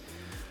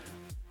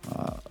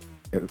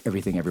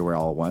Everything Everywhere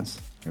All at Once.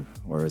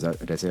 Or is that,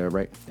 did I say that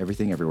right?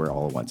 Everything Everywhere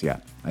All at Once. Yeah.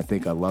 I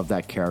think I love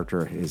that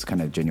character, his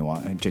kind of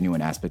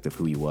genuine aspect of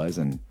who he was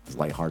and his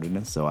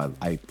lightheartedness. So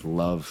I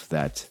love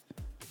that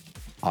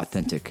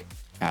authentic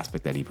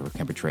aspect that he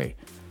can portray.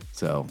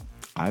 So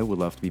I would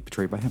love to be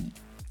portrayed by him.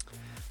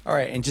 All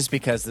right, and just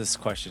because this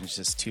question is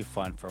just too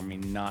fun for me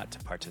not to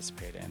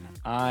participate in,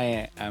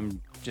 I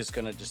am just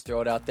going to just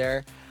throw it out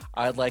there.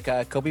 I'd like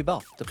Kobe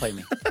Bell to play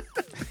me.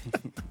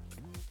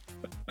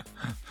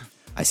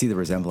 I see the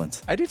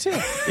resemblance. I do too.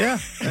 Yeah.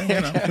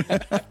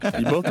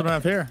 You both don't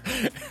have hair.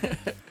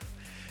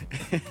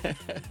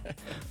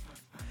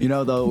 You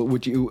know, though,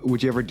 would you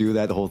ever do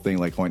that? The whole thing,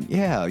 like going,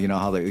 yeah, you know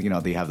how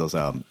they have those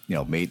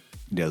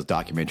those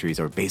documentaries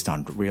are based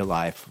on real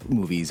life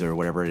movies or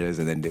whatever it is,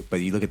 and then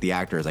but you look at the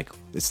actors,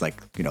 it's like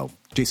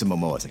Jason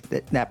Momoa. It's like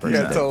that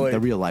person, Yeah, totally. the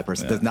real life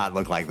person does not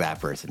look like that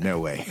person.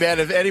 No way. Man,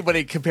 if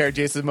anybody compared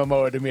Jason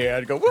Momoa to me,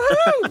 I'd go,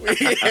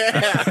 woohoo!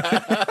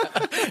 Yeah.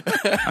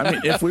 I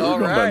mean, if we were All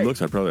going by right.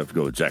 looks, I'd probably have to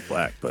go with Jack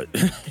Black, but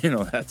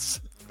that's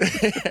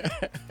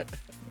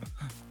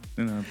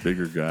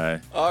bigger guy,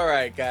 All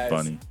right, guys.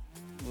 funny.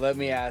 Let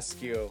me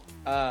ask you,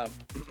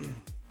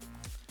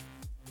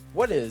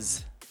 what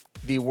is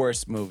the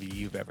worst movie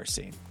you've ever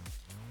seen?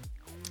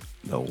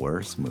 The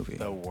worst movie.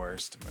 The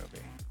worst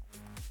movie.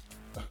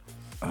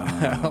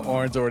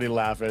 Oren's already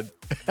laughing.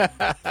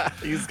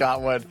 He's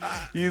got one.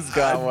 I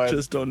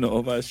just don't know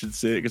if I should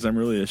say it because I'm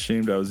really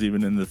ashamed I was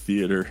even in the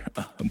theater.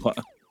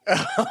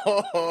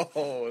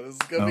 Oh, this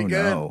is going to be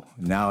good. No.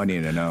 Now I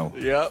need to know.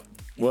 Yep.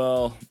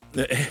 Well,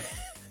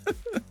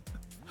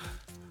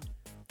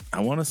 I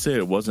want to say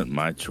it wasn't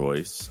my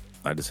choice.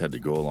 I just had to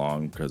go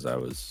along because I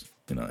was,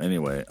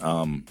 anyway.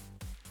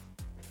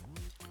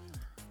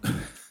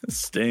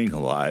 Staying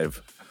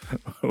Alive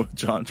with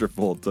John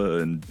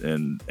Travolta and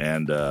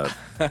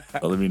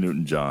Olivia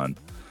Newton-John.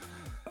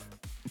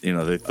 They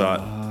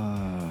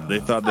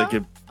thought they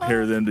could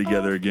pair them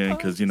together again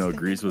because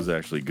Grease was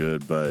actually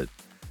good, but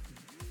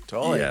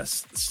Totally.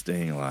 yes,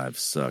 Staying Alive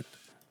sucked.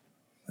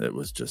 It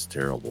was just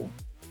terrible.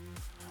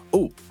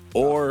 Oh,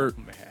 or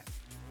Man.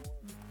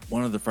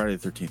 one of the Friday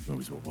the 13th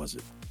movies. What was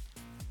it?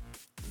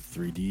 The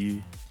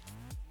 3D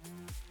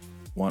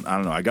one? I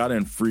don't know. I got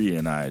in free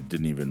and I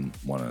didn't even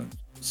want to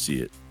see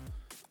it.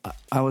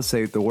 I would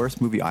say the worst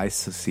movie I've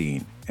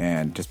seen,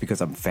 and just because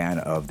I'm a fan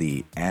of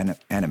the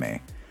anime,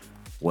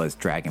 was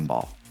Dragon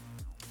Ball.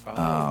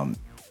 Oh.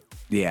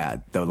 Yeah,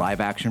 the live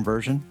action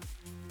version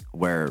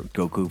where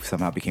Goku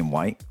somehow became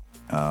white.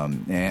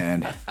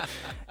 And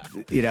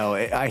you know,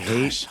 I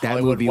hate that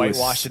Hollywood movie.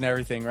 Whitewash and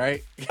everything,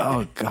 right?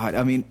 Oh God,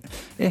 I mean,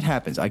 it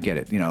happens. I get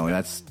it. You know,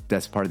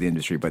 that's part of the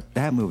industry. But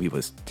that movie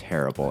was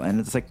terrible. And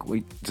it's like,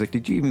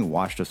 did you even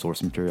watch the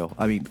source material?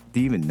 I mean, do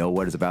you even know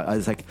what it's about? I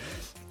was like,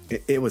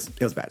 it was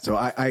bad. So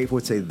I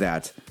would say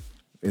that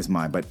is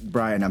mine. But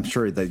Brian, I'm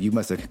sure that you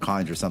must have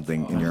conjured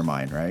something in your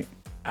mind, right?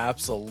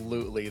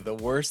 Absolutely. The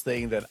worst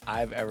thing that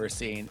I've ever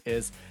seen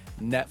is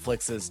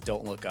Netflix's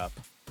Don't Look Up.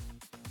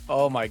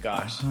 Oh my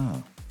gosh.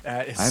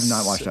 That is I have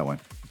not watched that one.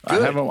 I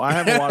haven't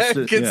watched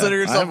it. Consider I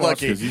yourself haven't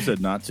watched lucky. it 'cause you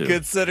said not to.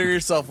 Consider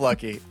yourself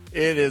lucky.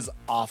 It is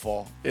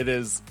awful. It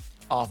is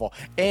awful.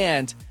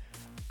 And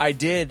I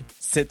did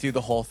sit through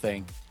the whole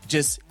thing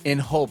just in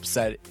hopes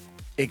that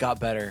it got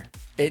better.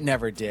 It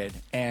never did.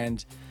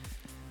 And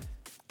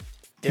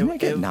Didn't it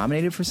get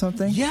nominated for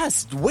something?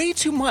 yes, way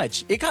too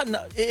much.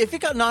 If it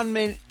got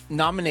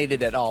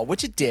nominated at all,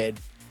 which it did,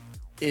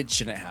 it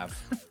shouldn't have.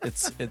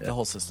 The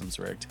whole system's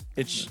rigged.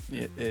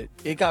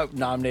 It got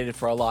nominated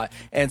for a lot.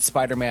 And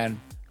Spider-Man,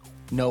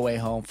 No Way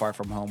Home, Far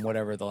From Home,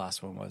 whatever the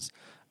last one was,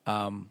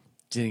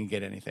 didn't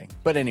get anything.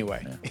 But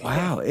anyway,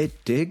 Wow,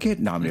 it did get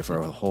nominated for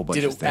a whole bunch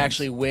did of it things.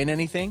 actually win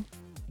anything?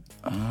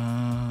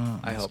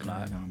 I hope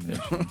not.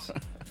 Nominations.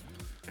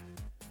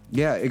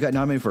 Yeah, it got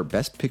nominated for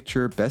Best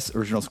Picture, Best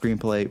Original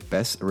Screenplay,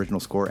 Best Original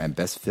Score, and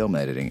Best Film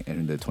Editing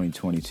in the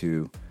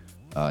 2022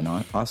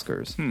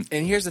 Oscars.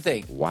 And here's the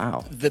thing.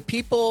 Wow.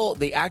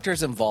 The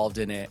actors involved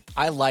in it,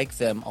 I like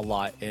them a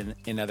lot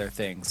in other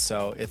things.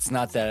 So it's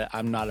not that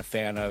I'm not a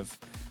fan of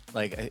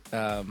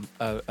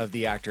of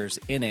the actors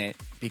in it,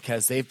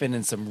 because they've been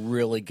in some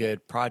really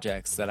good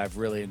projects that I've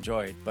really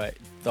enjoyed. But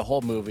the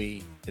whole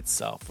movie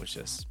itself was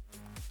just,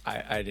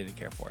 I didn't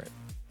care for it.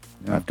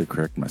 I have to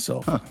correct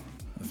myself.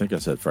 I think I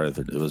said Friday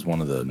the 13th. It was one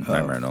of the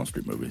Nightmare on Elm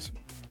Street movies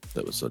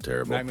that was so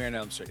terrible. Nightmare on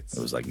Elm Street. It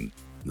was like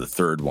the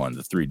third one,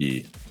 the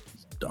 3D.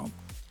 Dumb.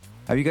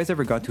 Have you guys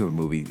ever gone to a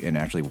movie and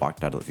actually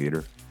walked out of the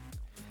theater?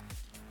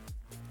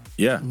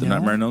 Yeah, the No,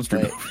 Nightmare on Elm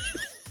Street but- movie.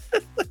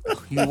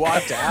 You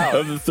walked out.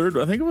 Of the third,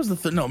 I think it was the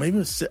third. No, maybe it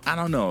was. I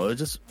don't know. It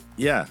just,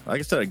 yeah. Like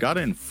I said, I got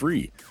in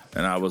free,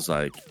 and I was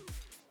like,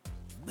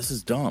 "This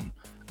is dumb,"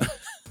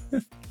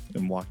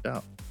 and walked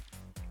out.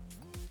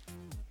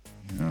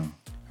 Yeah.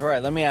 All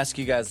right, let me ask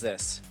you guys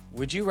this.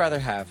 Would you rather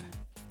have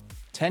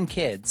 10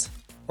 kids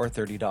or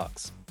 30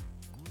 dogs?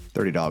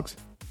 30 dogs.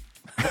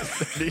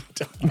 30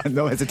 dogs.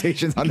 No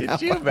hesitations on that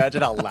Could you one.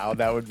 imagine how loud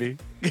that would be?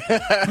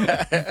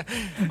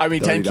 I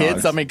mean, 10 30 kids?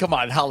 dogs. I mean, come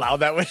on, how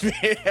loud that would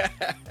be.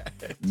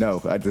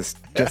 No, I just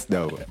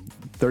no.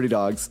 30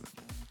 dogs.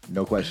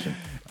 No question.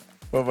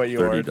 What about you,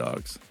 30 Oren?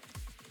 dogs.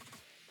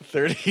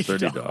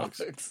 30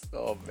 dogs.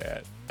 Oh,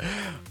 man.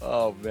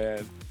 Oh,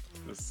 man.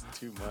 This is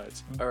too much.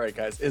 All right,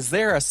 guys. Is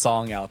there a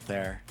song out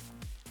there,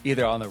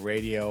 either on the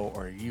radio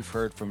or you've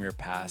heard from your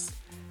past,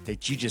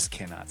 that you just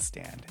cannot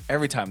stand?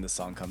 Every time the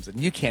song comes in,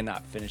 you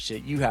cannot finish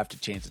it. You have to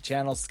change the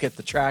channel, skip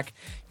the track,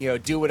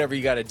 do whatever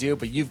you got to do,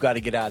 but you've got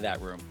to get out of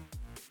that room.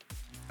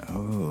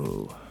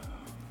 Oh.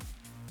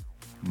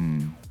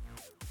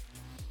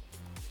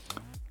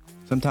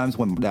 Sometimes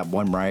when that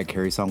one Mariah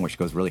Carey song where she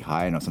goes really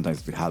high, I know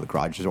sometimes how the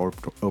garage is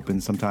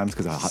open sometimes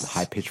because of the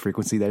high pitch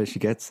frequency that she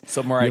gets.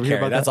 So You Mariah ever hear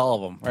Carey, about that's that? all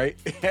of them, right?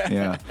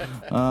 Yeah.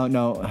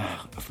 No,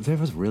 there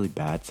was a really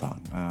bad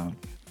song.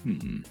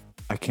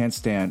 I can't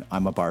stand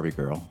I'm a Barbie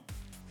Girl.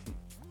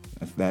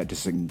 That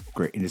just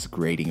is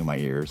grating in my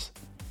ears.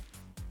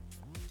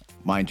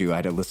 Mind you, I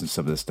had to listen to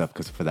some of this stuff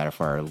because for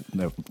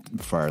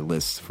our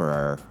list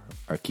for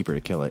our Keeper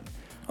to Kill It.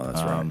 Oh,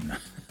 that's right.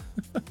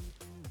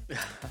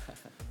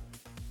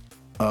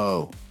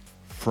 Oh,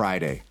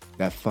 Friday.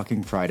 That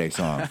fucking Friday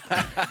song.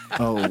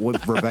 Oh,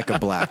 with Rebecca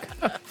Black.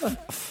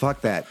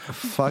 Fuck that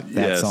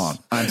Yes. song.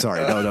 I'm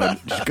sorry. No.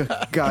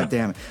 God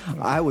damn it.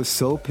 I was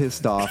so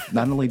pissed off,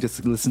 not only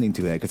just listening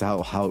to it, because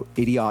how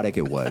idiotic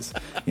it was,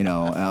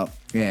 and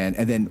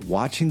then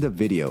watching the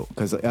video,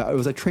 because it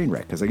was a train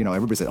wreck, because,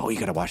 everybody said, oh, you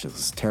got to watch this.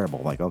 This is terrible.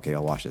 I'm like, okay,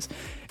 I'll watch this.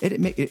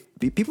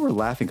 People were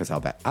laughing because how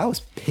bad. I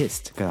was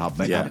pissed because how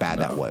bad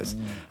that was.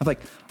 I'm like,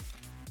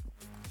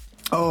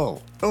 I'm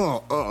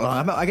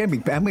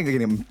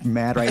getting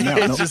mad right now.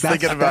 It's just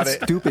thinking about that's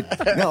it. Stupid.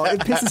 No,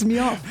 it pisses me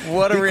off.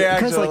 What a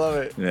reaction. Because, I love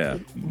it. Yeah.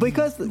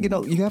 Because,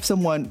 you have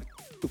someone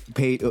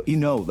paid,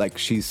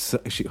 she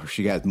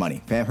has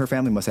money. Her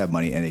family must have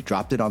money, and they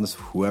dropped it on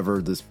whoever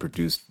this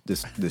produced,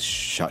 this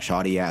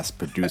shoddy ass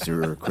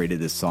producer created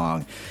this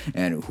song,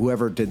 and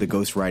whoever did the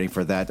ghostwriting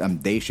for that,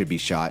 they should be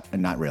shot.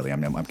 And not really.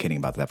 I'm kidding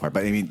about that part,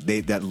 but I mean,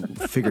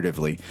 that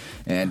figuratively.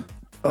 And,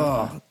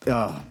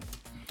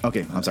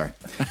 okay, I'm sorry.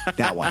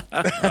 That one.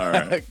 All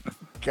right.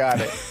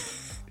 Got it.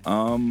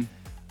 What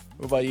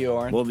about you,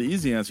 Oren? Well, the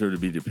easy answer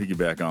would be to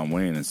piggyback on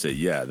Wayne and say,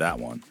 yeah, that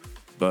one.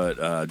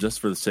 But just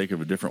for the sake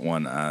of a different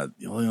one,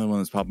 the only one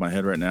that's popped in my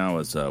head right now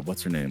is,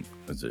 what's her name?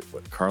 Is it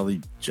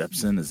Carly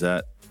Jepsen? Is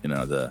that,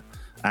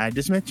 I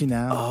just met you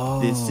now.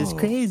 Oh. This is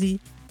crazy.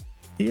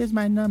 Here's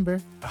my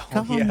number.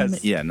 Call me.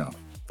 yes. Yeah, no.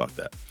 Fuck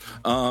that.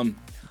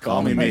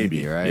 Call me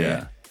maybe, right?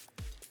 Yeah.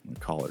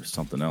 Call her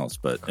something else.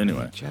 But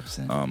anyway.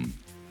 Jepsen.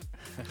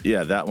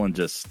 Yeah, that one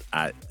just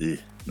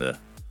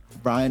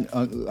Brian,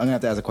 I'm gonna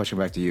have to ask a question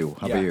back to you.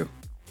 How about you?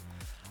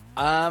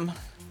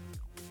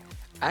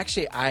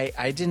 Actually,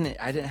 I didn't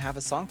have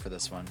a song for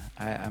this one.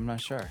 I'm not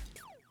sure.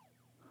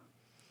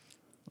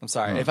 I'm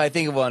sorry. If I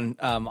think of one,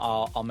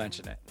 I'll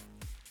mention it.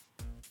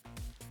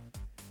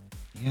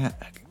 Yeah.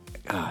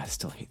 I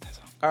still hate that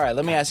song. All right,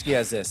 let me ask you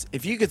guys this: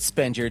 if you could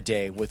spend your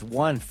day with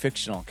one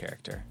fictional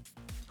character,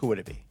 who would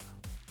it be?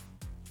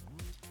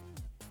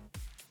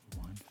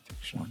 One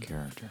fictional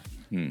character.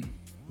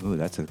 Ooh,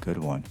 that's a good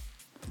one.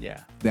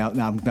 Yeah. Now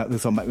I'm not,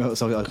 so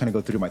I'll kind of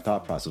go through my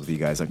thought process with you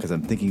guys because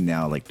I'm thinking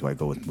now, like, do I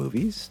go with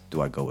movies?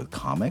 Do I go with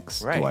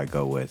comics? Right. Do I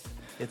go with?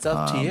 It's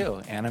up to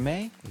you. Anime.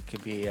 It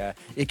could be.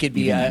 It could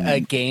be a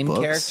game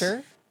books?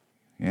 character.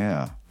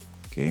 Yeah,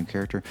 game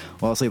character.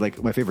 Well, I'll say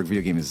like my favorite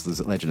video game is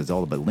Legend of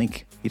Zelda, but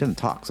Link, he doesn't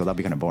talk, so that'd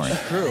be kind of boring.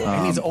 True,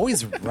 and he's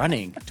always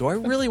running. Do I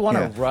really want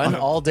to run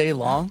all day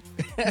long?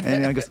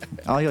 And I guess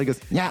all he goes,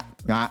 yeah,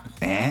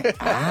 yeah,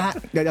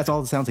 that's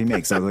all the sounds he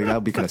makes. So like that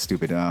would be kind of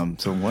stupid.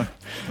 So what?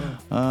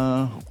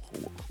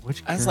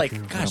 Which I was like,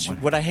 character gosh,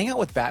 would I hang out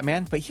with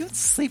Batman? But he would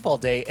sleep all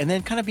day and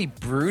then kind of be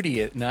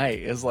broody at night.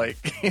 It's like,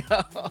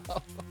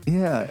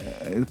 yeah,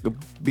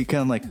 it'd be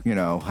kind of like,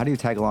 how do you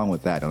tag along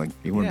with that? Like,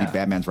 you want to be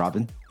Batman's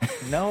Robin?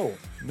 no,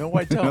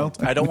 I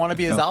don't. I don't want to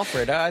be his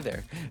Alfred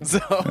either. So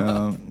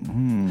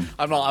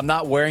I'm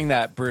not wearing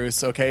that,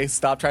 Bruce. Okay,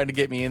 stop trying to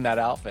get me in that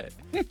outfit.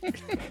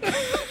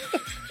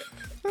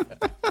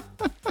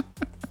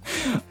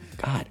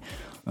 God.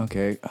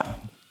 Okay.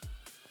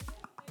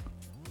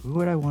 Who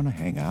would I want to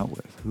hang out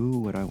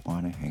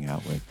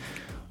with?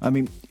 I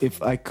mean,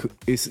 if I could,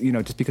 it's,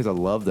 just because I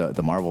love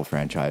the Marvel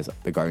franchise,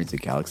 the Guardians of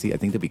the Galaxy, I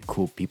think they'd be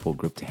cool people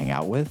group to hang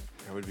out with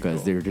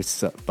because they're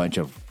just a bunch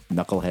of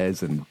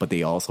knuckleheads, but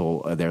they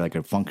also they're like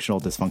a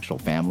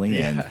dysfunctional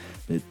family, and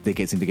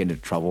they seem to get into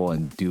trouble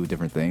and do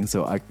different things.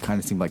 So I kind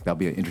of seem like that'd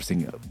be an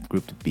interesting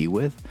group to be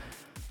with,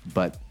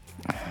 but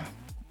I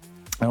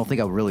don't think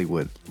I really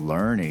would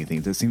learn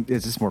anything. It's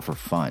just more for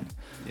fun.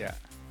 Yeah.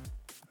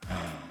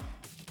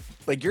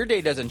 Like, your day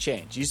doesn't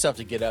change. You still have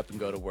to get up and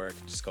go to work,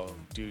 just go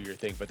do your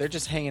thing. But they're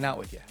just hanging out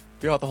with you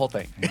throughout the whole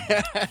thing.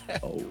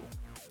 Oh,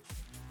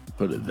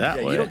 put it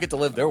that way. You don't get to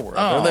live their world.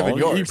 Oh, they're living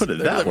yours. You put it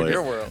they're that living way.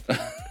 your world.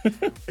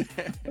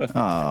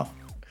 Oh.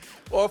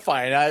 Well,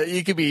 fine.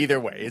 You could be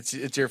either way. It's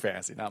your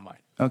fantasy, not mine.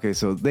 Okay,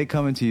 so they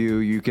come into you.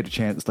 You get a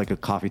chance, like a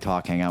coffee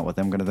talk, hang out with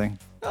them, kind of thing.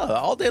 Oh,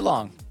 all day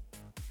long.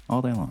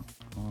 All day long.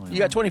 You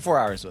got 24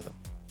 hours with them.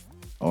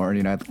 Or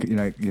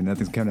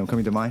nothing's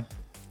coming to mind.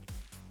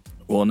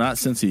 Well, not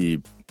since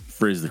he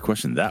phrased the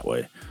question that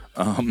way.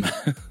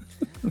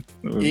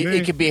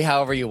 It could be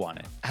however you want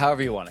it.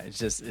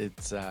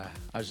 It's I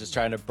was just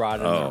trying to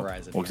broaden the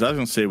horizon. Well, because I was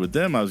going to say with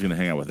them, I was going to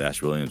hang out with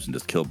Ash Williams and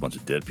just kill a bunch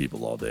of dead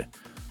people all day.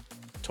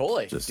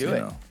 Totally. Just do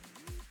it.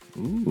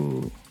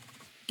 Ooh.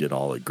 Get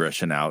all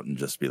aggression out and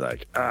just be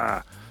like,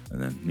 and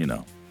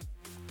then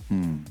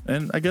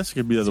And I guess it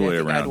could be the other way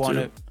around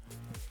too.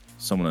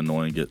 Someone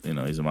annoying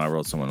he's in my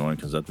world. Someone annoying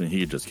comes up to me, he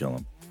could just kill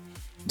him.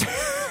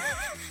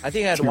 I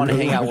think I'd want to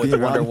hang out with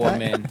Wonder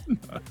Woman.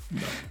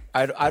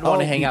 I'd want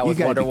to hang out with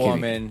Wonder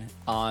Woman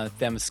on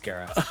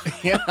Themyscira.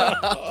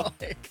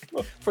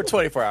 For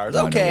 24 hours.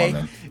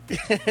 Okay.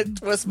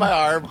 Twist my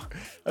arm.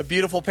 A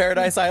beautiful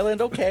paradise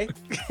island. Okay.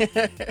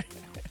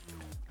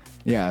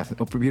 Yeah,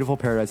 a beautiful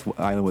paradise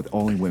island with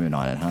only women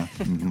on it, huh?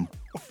 Mm-hmm.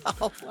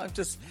 Well,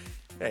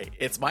 hey,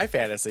 it's my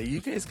fantasy. You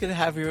guys can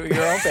have your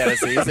own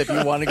fantasies. If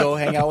you want to go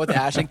hang out with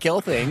Ash and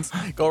kill things,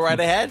 go right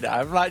ahead.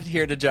 I'm not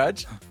here to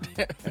judge.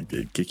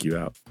 They'd kick you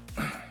out.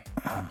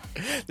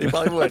 They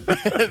probably would.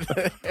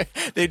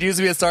 They'd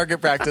use me as target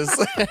practice.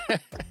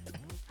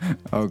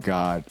 Oh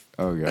God.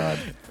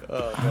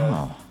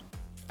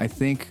 I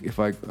think if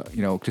I,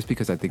 just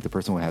because I think the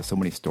person would have so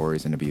many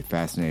stories and it'd be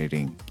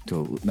fascinating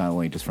to not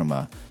only just from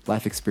a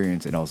life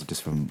experience and also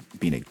just from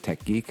being a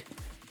tech geek.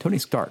 Tony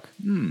Stark.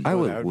 I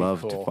would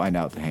love to find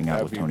out to hang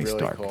out with Tony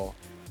Stark. Cool.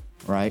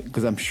 Right?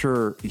 Because I'm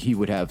sure he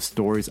would have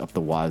stories up the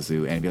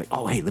wazoo and be like,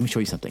 oh, hey, let me show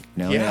you something.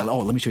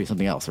 Oh, let me show you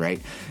something else,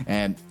 right?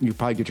 And you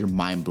probably get your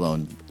mind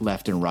blown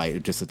left and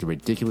right just at the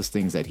ridiculous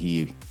things that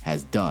he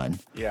has done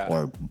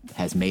or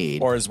has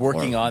made. Or is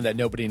working on that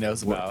nobody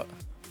knows about.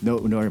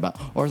 Knowing about,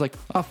 or it's like,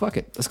 oh fuck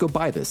it, let's go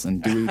buy this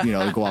and do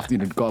go off,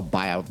 go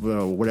buy out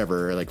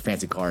whatever like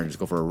fancy car and just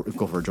go for a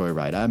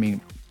joyride. I mean,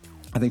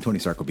 I think Tony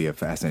Stark would be a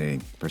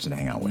fascinating person to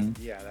hang out with.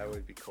 Yeah, that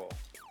would be cool.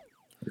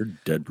 Or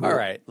Deadpool. All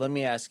right, let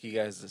me ask you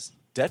guys this: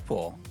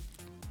 Deadpool.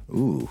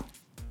 Ooh,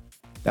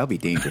 that would be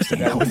dangerous to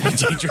hang That out would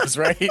with. be dangerous,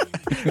 right?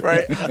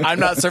 Right.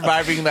 I'm not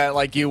surviving that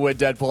like you would,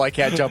 Deadpool. I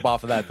can't jump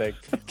off of that thing.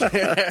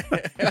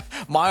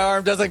 My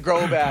arm doesn't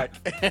grow back.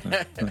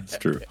 That's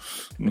true.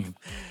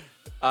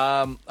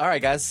 All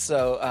right, guys.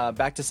 So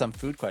back to some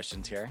food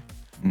questions here.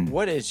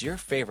 What is your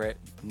favorite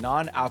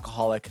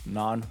non-alcoholic,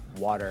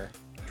 non-water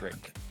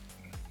drink?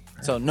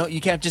 So no, you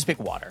can't just pick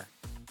water.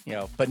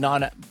 but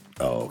non.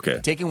 Oh, okay.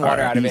 Taking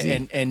water out of easy.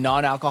 it and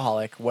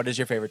non-alcoholic. What is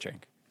your favorite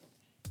drink?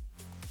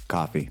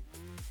 Coffee.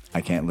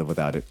 I can't live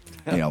without it.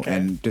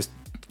 And just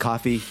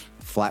coffee,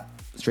 flat,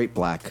 straight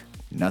black,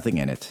 nothing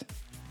in it,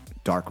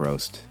 dark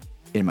roast,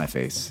 in my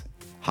face,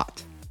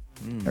 hot.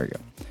 There you go.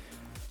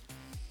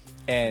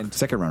 And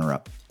Second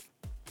runner-up,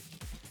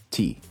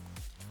 tea,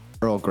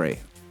 Earl Grey,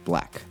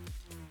 black.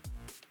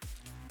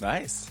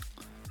 nice.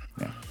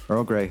 Yeah,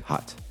 Earl Grey,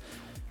 hot.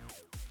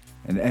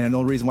 And the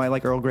only reason why I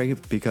like Earl Grey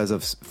because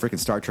of freaking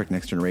Star Trek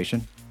Next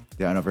Generation.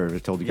 Yeah, I don't know if I ever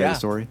told you guys Yeah, the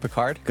story.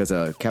 Picard? Because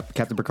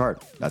Captain Picard.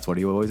 That's what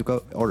he always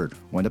ordered.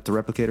 Went up to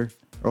replicator,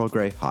 Earl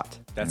Grey, hot.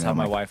 That's And how I'm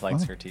my like, wife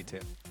likes oh, her tea too.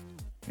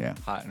 Yeah.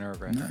 Hot and Earl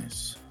Grey.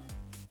 Nice.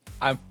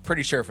 I'm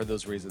pretty sure for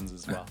those reasons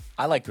as well.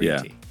 I like green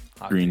Yeah. tea.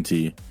 Hot Green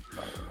tea.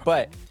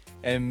 But,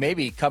 and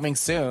maybe coming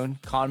soon,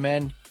 Con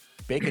Men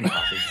bacon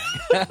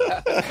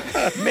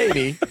coffee.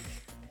 Maybe.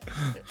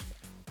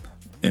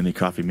 Any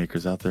coffee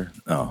makers out there?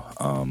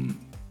 Oh,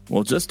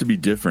 well, just to be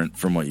different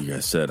from what you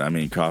guys said. I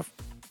mean, coffee,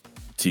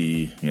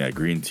 tea,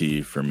 green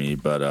tea for me.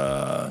 But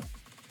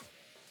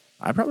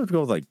I'd probably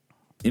go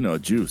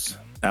with juice,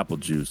 apple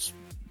juice,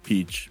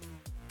 peach.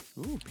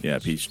 Ooh, Yeah,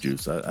 peach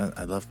juice.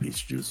 I love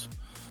peach juice.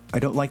 I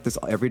don't like this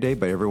every day,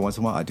 but every once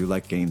in a while, I do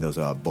like getting those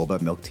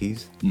boba milk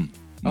teas. You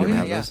Oh, ever yeah,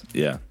 have yeah. those?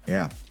 Yeah.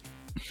 Yeah.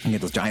 You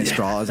get those giant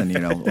straws, and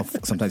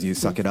sometimes you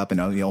suck it up,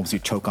 and you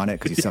choke on it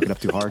because you suck it up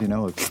too hard.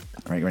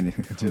 Right when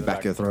you back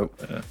of your throat.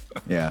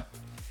 Yeah.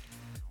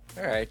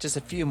 All right, just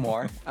a few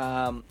more.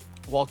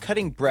 While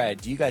cutting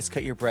bread, do you guys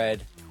cut your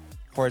bread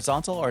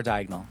horizontal or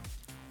diagonal?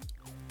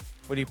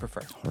 What do you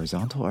prefer?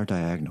 Horizontal or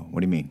diagonal?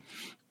 What do you mean?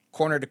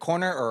 Corner to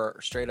corner or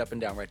straight up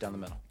and down, right down the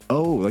middle?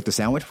 Oh, like the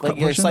sandwich? Like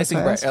you're portion slicing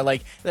that's bread,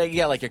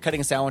 passed? like you're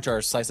cutting a sandwich or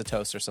a slice of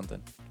toast or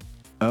something.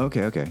 Oh,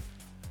 okay.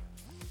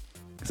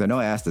 Because I know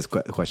I asked this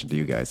question to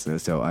you guys,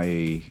 so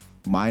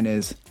mine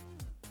is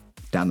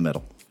down the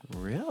middle.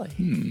 Really?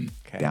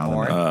 Okay. Down the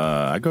Warren? middle.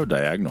 I go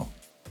diagonal.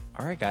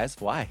 All right, guys.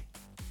 Why?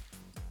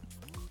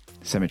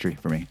 Symmetry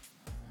for me.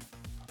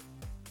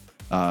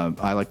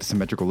 I like the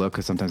symmetrical look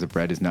because sometimes the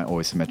bread is not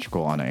always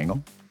symmetrical on an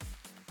angle.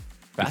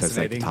 Because the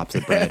Fascinating. tops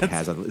of the bread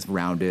is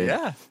rounded,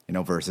 Yeah.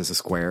 versus a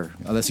square.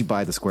 Unless you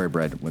buy the square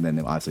bread, then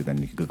obviously then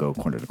you could go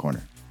corner to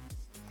corner.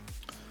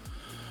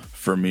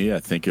 For me, I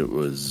think it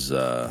was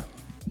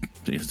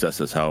because that's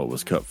just how it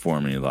was cut for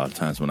me a lot of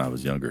times when I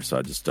was younger, so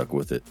I just stuck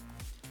with it.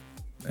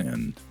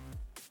 And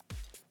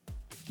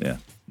yeah,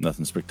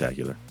 nothing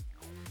spectacular.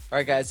 All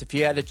right, guys. If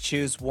you had to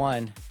choose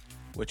one,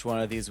 which one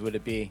of these would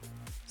it be?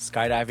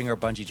 Skydiving or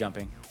bungee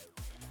jumping?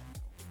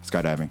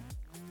 Skydiving.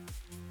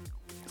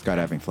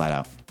 Skydiving flat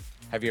out.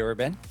 Have you ever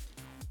been?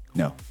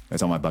 No,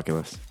 that's on my bucket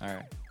list. All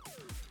right.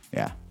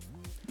 Yeah.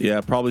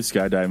 Yeah, probably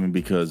skydiving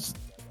because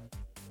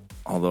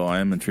although I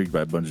am intrigued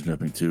by bungee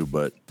jumping too,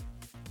 but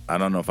I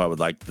don't know if I would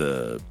like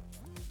I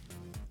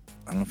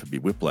don't know if it'd be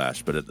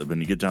whiplash, but when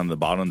you get down to the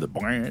bottom, the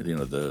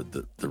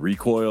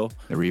recoil,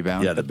 The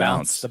rebound. yeah, the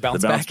bounce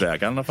back. back. I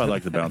don't know if I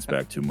like the bounce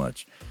back too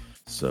much.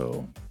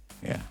 So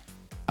Yeah.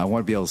 I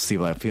want to be able to see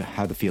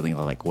have the feeling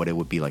of what it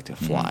would be like to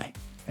fly.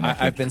 And I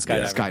I've think,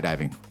 been skydiving.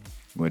 Skydiving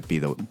would be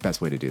the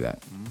best way to do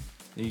that.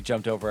 You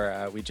jumped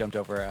over. We jumped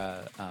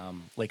over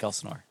Lake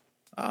Elsinore.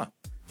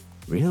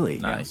 Really?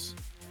 nice.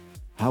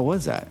 How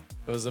was that?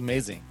 It was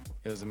amazing.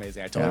 I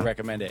totally Yeah.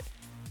 recommend it.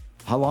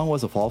 How long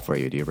was the fall for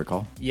you? Do you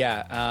recall?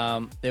 Yeah.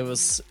 It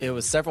was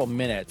several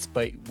minutes,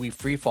 but we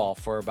free fall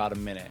for about a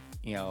minute.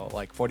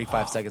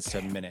 45 seconds to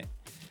a minute.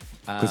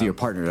 Because you're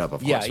partnered up,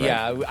 of Yeah, course, right?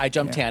 yeah. I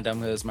jumped Yeah.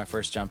 tandem. It was my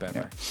first jump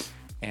ever,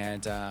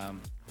 and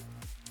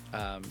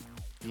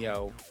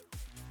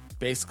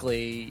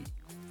basically,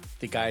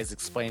 the guy's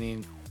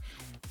explaining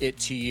it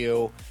to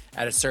you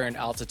at a certain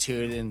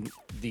altitude, and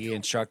the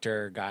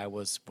instructor guy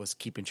was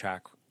keeping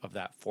track of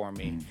that for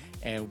me,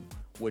 and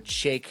would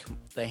shake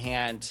the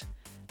hand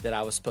that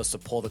I was supposed to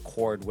pull the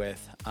cord with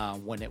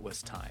when it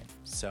was time.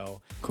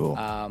 So Cool.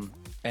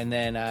 And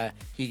then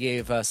he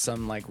gave us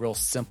some real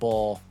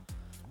simple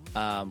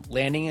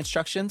landing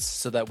instructions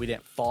so that we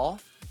didn't fall.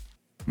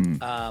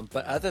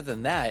 But other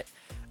than that,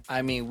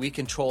 I mean, we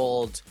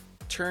controlled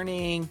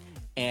turning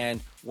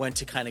and when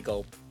to kind of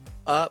go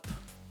up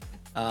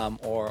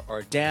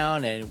or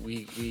down, and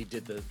we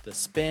did the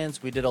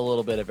spins. We did a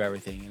little bit of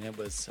everything, and it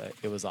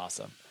was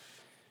awesome.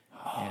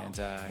 And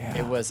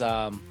it was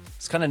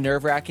it's kind of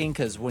nerve-wracking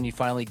because when you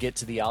finally get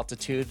to the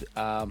altitude,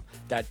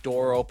 that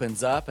door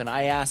opens up, and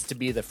I asked to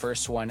be the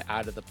first one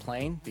out of the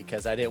plane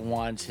because I didn't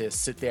want to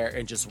sit there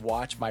and just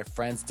watch my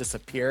friends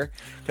disappear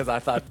because I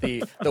thought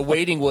the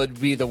waiting would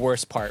be the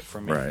worst part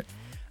for me. Right.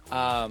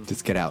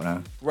 Just get out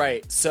now.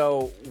 Right.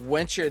 So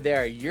once you're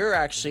there, you're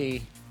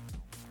actually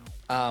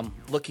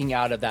looking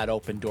out of that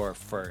open door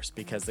first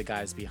because the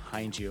guy's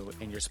behind you,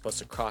 and you're supposed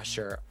to cross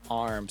your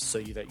arms so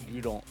that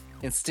you don't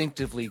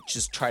instinctively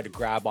just try to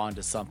grab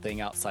onto something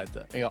outside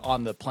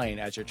on the plane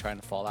as you're trying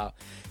to fall out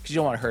because you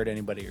don't want to hurt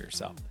anybody or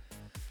yourself.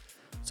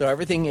 So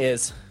everything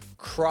is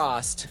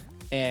crossed,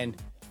 and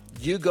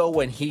You go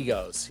when he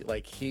goes.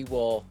 Like he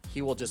will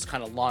just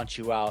kind of launch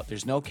you out.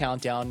 There's no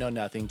countdown, no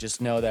nothing.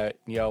 Just know that,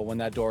 when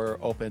that door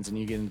opens and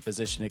you get in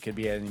position, it could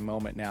be at any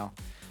moment now.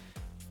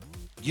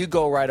 You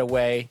go right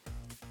away,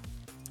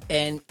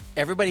 and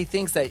everybody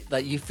thinks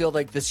that you feel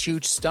like this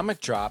huge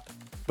stomach drop,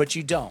 but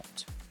you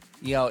don't.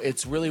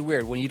 It's really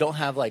weird when you don't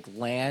have like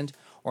land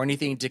or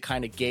anything to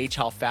kind of gauge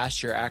how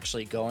fast you're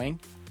actually going.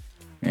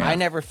 Yeah. I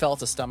never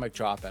felt a stomach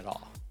drop at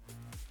all.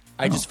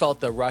 I just felt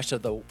the rush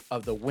of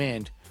the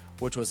wind,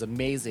 which was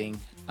amazing.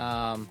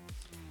 But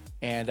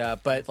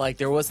like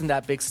there wasn't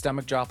that big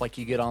stomach drop like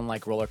you get on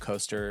like roller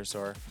coasters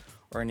or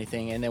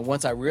anything. And then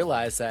once I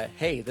realized that,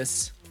 hey,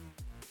 this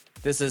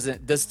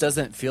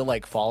doesn't feel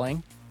like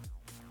falling.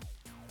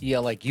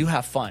 Like you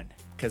have fun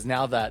because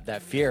now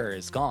that fear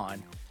is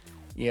gone,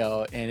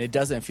 and it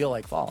doesn't feel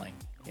like falling,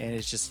 and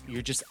it's just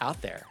you're just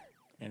out there,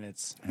 and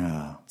it's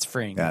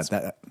freeing.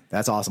 Yeah,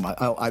 that's awesome.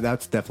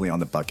 That's definitely on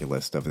the bucket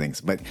list of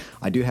things. But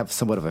I do have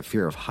somewhat of a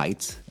fear of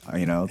heights,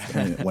 when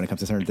it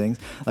comes to certain things.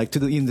 Like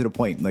even to the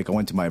point, like I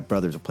went to my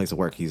brother's place of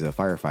work. He's a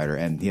firefighter,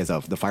 and he has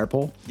the fire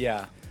pole.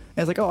 Yeah.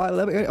 And I was like, I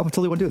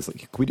totally want to do this.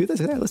 Like, can we do this?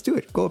 Yeah, let's do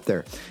it. Go up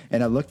there.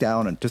 And I looked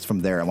down, and just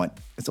from there, I went,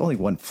 it's only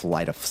one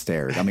flight of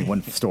stairs. I mean,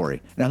 one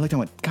story. And I looked down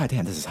and went, God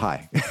damn, this is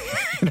high.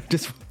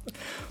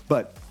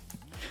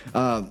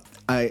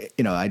 I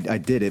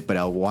did it, but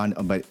I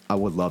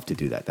would love to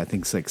do that. That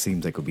thing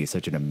seems like it would be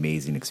such an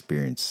amazing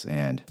experience.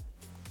 And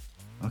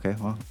okay,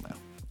 well,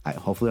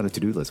 hopefully on a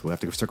to-do list, we'll have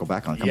to circle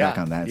back on, come back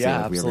on that.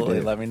 Yeah, absolutely.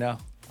 Let me know.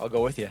 I'll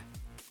go with you.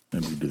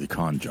 Maybe we do the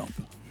con jump.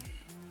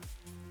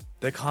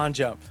 The con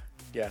jump.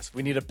 Yes,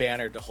 we need a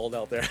banner to hold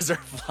out there as we're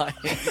flying.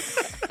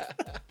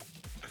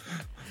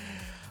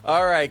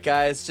 All right,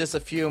 guys, just a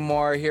few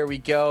more. Here we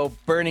go.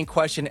 Burning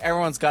question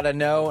everyone's got to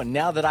know. And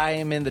now that I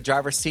am in the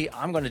driver's seat,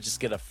 I'm going to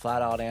just get a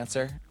flat-out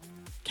answer.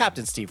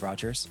 Captain Steve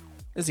Rogers,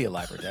 is he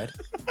alive or dead?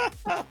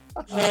 No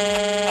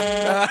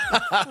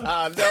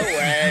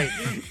way.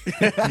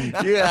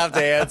 You have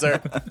to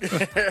answer.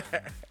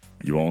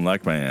 You won't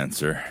like my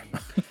answer.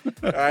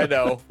 I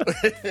know.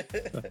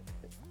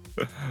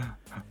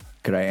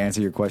 Could I answer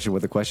your question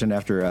with a question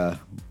after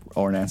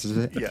Oren answers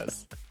it?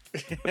 Yes.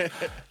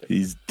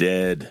 He's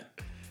dead.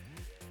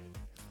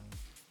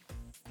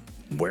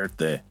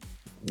 Muerte.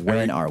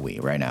 When are we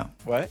right now?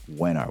 What?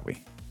 When are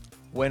we?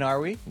 When are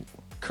we?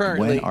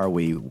 Currently. When are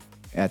we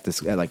at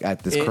this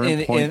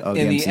current point of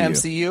in the MCU?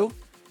 MCU?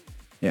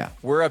 Yeah.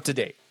 We're up to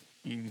date.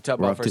 You can talk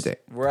We're about up to date.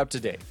 We're up to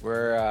date.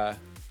 We're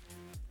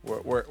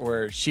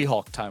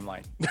She-Hulk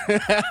timeline.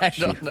 I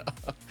don't know.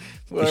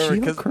 Is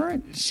she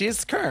current?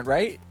 She's current,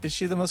 right? Is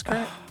she the most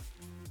current?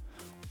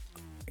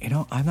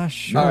 I'm not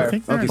sure. All right,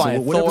 okay,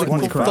 fine.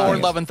 So Thor,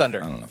 Love and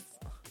Thunder. I don't know.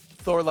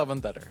 Thor, Love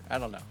and Thunder. I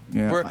don't know.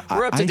 Yeah,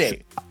 we're up to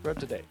date. We're up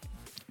to date.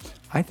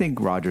 I think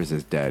Rogers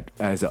is dead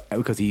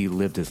because he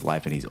lived his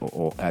life and he's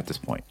old at this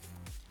point.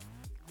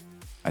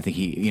 I think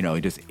he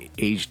just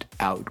aged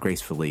out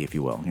gracefully, if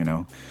you will.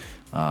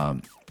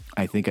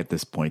 I think at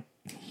this point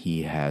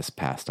he has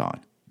passed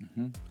on.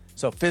 Mm-hmm.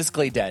 So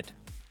physically dead.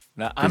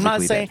 Now, I'm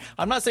not saying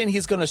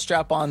he's going to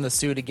strap on the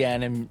suit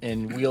again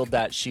and wield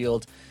that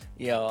shield.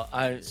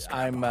 I'm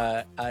saying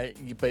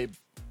he's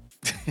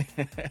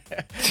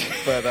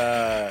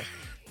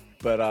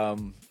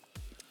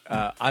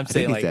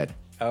like dead.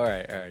 All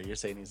right. You're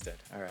saying he's dead.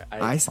 All right.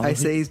 I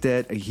say he's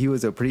dead. He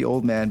was a pretty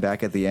old man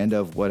back at the end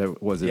of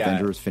what was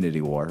Avengers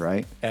Infinity War,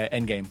 right?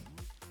 Endgame.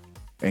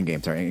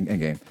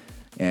 Endgame.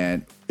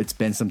 And it's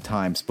been some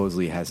time,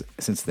 supposedly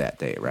since that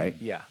day, right?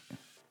 Yeah.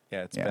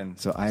 Yeah, it's been.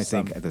 So I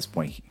think at this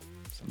point,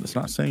 it's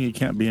not saying he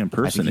can't be I think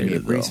impersonated. he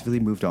gracefully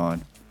moved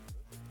on.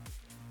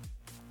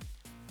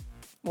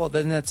 Well,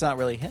 then that's not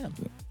really him.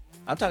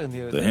 I'm talking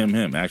the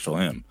him, actual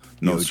him.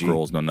 No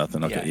scrolls, no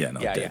nothing.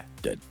 Okay,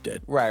 dead.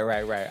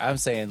 Right. I'm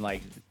saying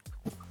like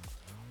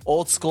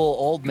old school,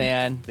 old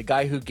man, the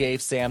guy who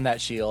gave Sam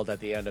that shield at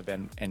the end of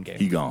Endgame.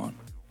 He gone.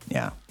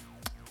 Yeah.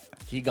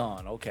 He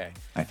gone. Okay.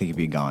 I think he'd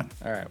be gone.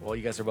 All right. Well,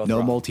 you guys are both no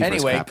wrong. Multiverse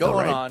anyway, crap,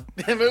 going though, right? on.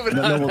 Moving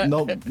on.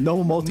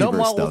 No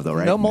multiverse stuff, though,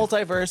 right? No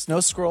multiverse.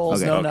 No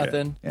scrolls. Okay.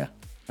 Nothing. Yeah.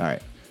 All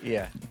right.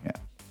 Yeah.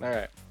 All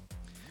right.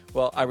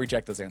 Well, I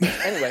reject those answers.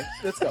 Anyway,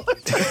 let's go.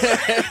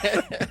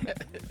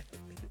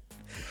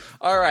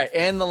 All right,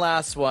 and the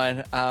last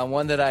one,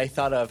 one that I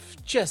thought of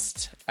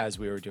just as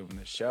we were doing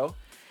this show.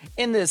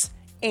 In this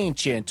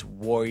ancient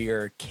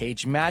warrior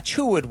cage match,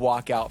 who would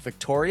walk out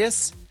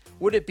victorious?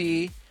 Would it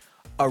be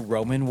a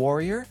Roman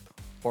warrior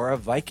or a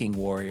Viking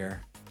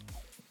warrior?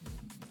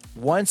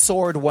 One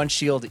sword, one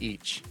shield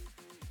each.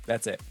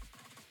 That's it.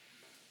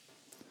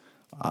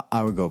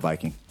 I would go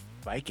Viking.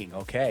 Viking,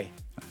 okay.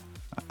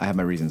 I have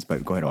my reasons,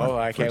 but go ahead. Oh,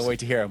 I can't wait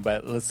to hear them.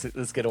 But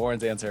let's get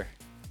Oren's answer.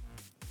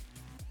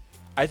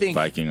 I think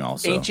Viking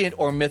also. Ancient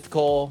or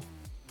mythical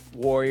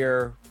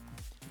warrior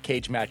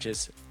cage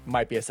matches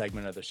might be a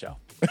segment of the show.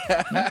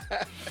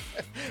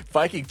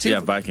 Viking.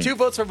 Viking. 2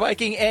 votes for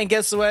Viking. And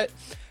guess what?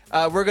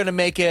 We're going to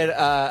make it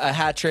a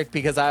hat trick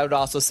because I would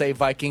also say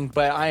Viking.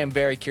 But I am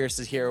very curious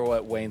to hear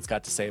what Wayne's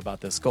got to say about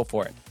this. Go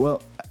for it.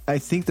 Well, I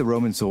think the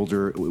Roman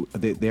soldier,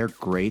 they're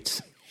great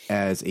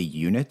as a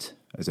unit,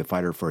 as a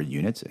fighter for a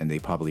unit, and they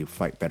probably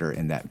fight better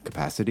in that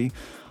capacity.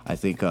 I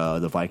think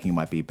the Viking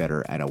might be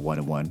better at a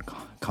one-on-one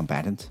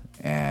combatant,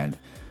 and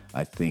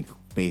I think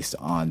based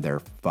on their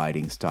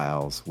fighting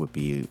styles would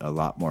be a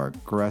lot more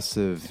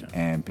aggressive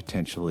and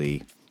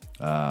potentially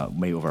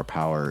may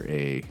overpower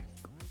a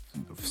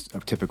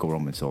typical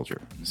Roman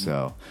soldier.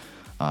 So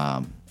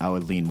I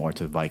would lean more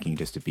to Viking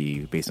just to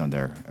be based on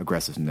their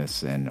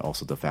aggressiveness and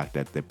also the fact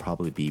that they'd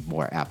probably be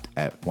more apt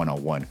at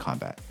one-on-one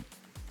combat.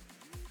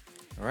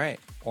 All right.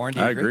 Oren, do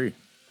you I agree.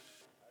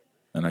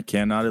 And I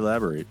cannot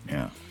elaborate.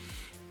 Yeah.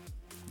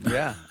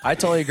 Yeah, I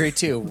totally agree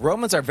too.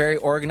 Romans are very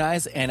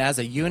organized, and as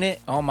a unit,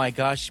 oh my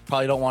gosh, you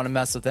probably don't want to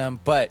mess with them.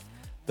 But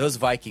those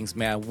Vikings,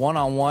 man,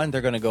 one-on-one,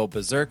 they're going to go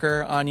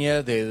berserker on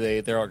you.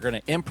 They're going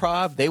to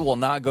improv. They will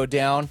not go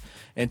down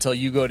until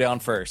you go down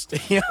first.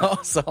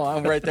 So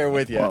I'm right there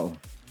with you. Well,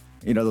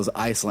 those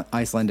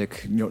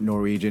Icelandic,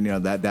 Norwegian,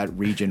 that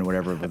region,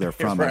 whatever they're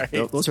from. Right.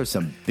 Those are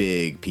some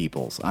big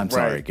peoples. I'm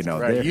sorry,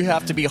 Right. You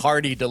have to be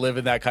hardy to live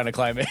in that kind of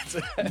climate.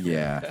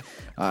 Yeah,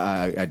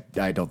 I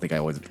don't think I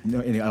was. I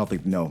don't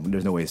think. No,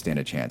 there's no way to stand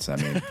a chance. I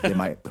mean, they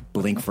might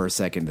blink for a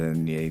second,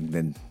 and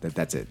then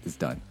that's it. It's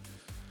done.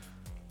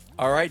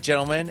 All right,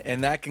 gentlemen,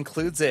 and that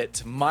concludes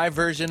it. My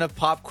version of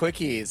Pop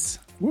Quickies.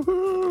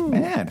 Woohoo,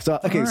 man! So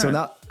okay, right.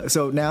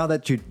 so now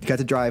that you got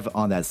to drive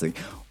on that thing,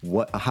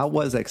 how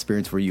was that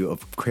experience for you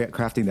of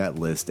crafting that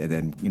list and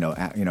then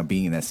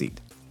being in that seat?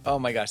 Oh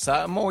my gosh! So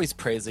I'm always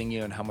praising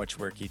you and how much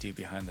work you do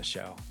behind the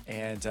show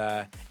and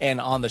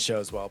on the show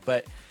as well.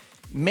 But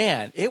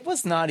man, it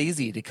was not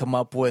easy to come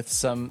up with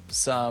some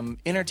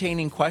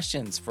entertaining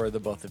questions for the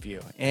both of you,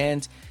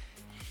 and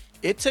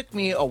it took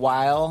me a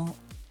while.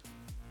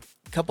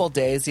 Couple of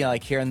days,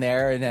 like here and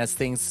there, and as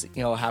things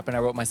happen, I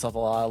wrote myself a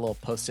lot of little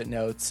post-it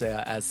notes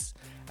as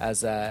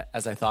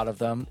I thought of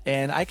them,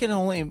 and I can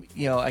only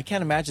I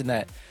can't imagine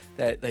that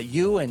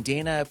you and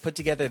Dana put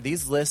together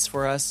these lists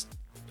for us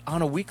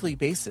on a weekly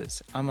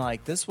basis. I'm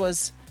like, this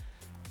took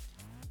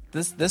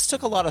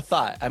a lot of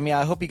thought. I mean,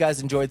 I hope you guys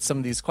enjoyed some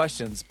of these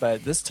questions,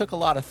 but this took a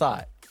lot of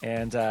thought,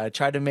 and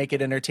tried to make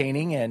it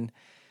entertaining and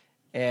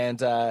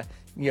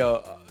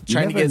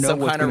trying to get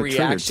some kind of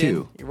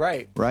reaction.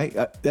 Right.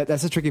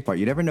 That's the tricky part.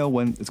 You never know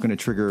when it's going to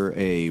trigger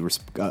a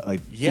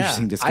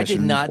interesting discussion. I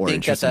did not or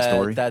think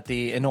story. that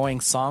the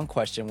annoying song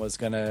question was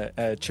going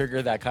to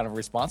trigger that kind of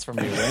response from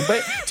you, Wayne.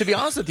 But to be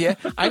honest with you,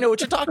 I know what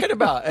you're talking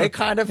about. It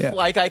kind of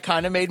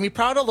made me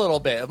proud a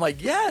little bit. I'm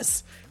like,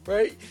 yes,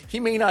 right.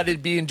 He may not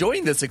be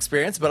enjoying this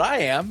experience, but I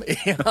am.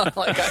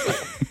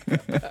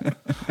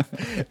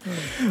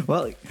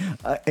 Well,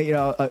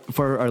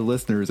 for our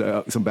listeners,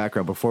 some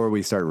background before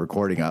we started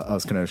recording. I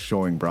was kind of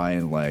showing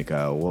Brian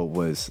what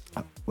was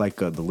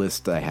the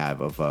list I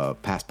have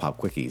of past Pop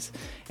Quickies,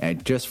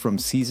 and just from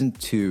season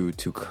 2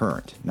 to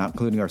current, not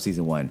including our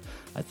season 1,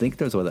 I think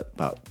there's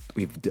about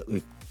we've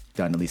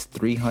done at least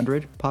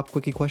 300 Pop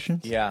Quickie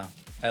questions. Yeah,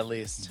 at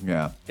least.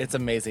 Yeah, it's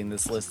amazing,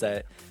 this list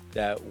that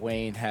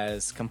Wayne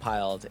has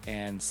compiled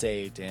and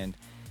saved, and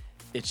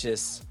it's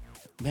just,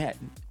 man,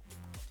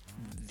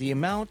 the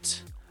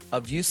amount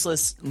of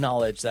useless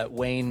knowledge that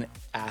Wayne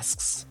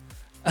asks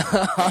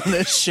on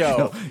this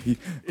show.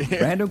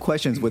 Random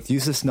questions with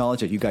useless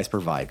knowledge that you guys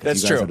provide.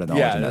 That's you guys true. Are the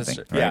knowledge of nothing,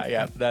 right?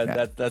 Yeah.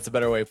 That's a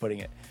better way of putting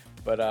it.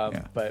 But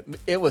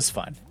it was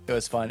fun. It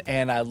was fun,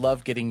 and I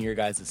love getting your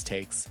guys'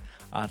 takes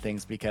on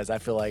things because I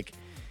feel like,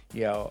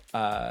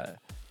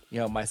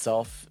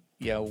 myself,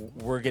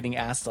 we're getting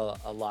asked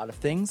a lot of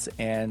things,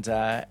 and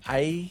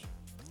I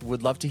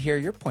would love to hear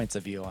your points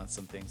of view on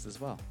some things as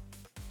well.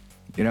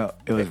 It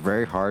was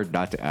very hard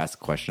not to ask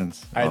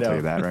questions. I'll tell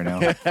you that right now.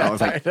 I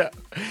was like,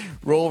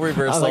 role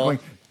reversal.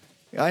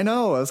 I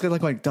know. I was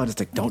like,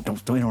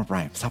 don't interrupt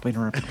Brian. Stop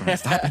interrupting Brian.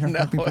 Stop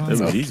interrupting Brian. It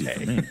was easy for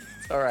me.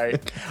 It's all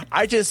right.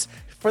 I just,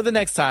 for the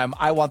next time,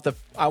 I want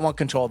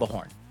control of the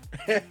horn.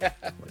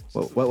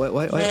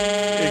 What?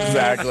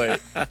 Exactly.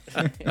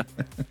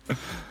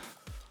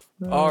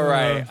 All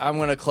right, I'm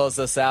going to close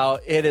this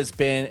out. It has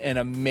been an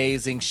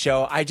amazing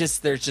show.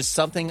 There's just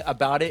something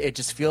about it. It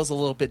just feels a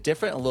little bit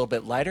different, a little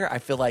bit lighter. I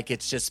feel like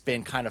it's just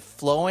been kind of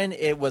flowing.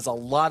 It was a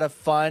lot of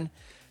fun.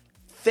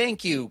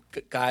 Thank you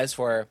guys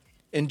for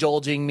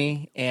indulging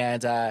me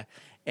and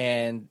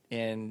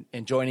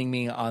joining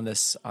me on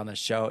this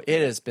show.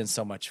 It has been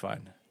so much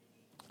fun.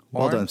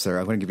 Well done, sir.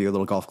 I'm going to give you a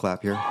little golf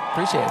clap here.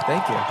 Appreciate it.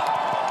 Thank you.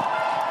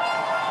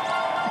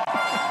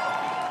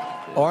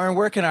 Oren,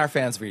 where can our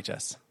fans reach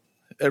us?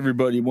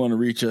 Everybody want to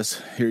reach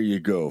us? Here you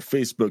go.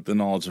 Facebook, The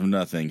Knowledge of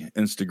Nothing.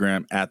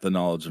 Instagram, @The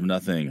Knowledge of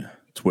Nothing.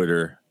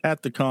 Twitter,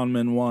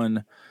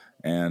 @TheConman1.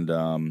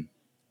 And,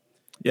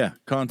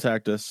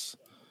 contact us.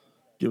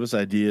 Give us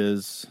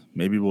ideas.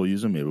 Maybe we'll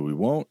use them. Maybe we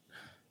won't.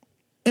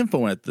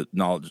 Info at the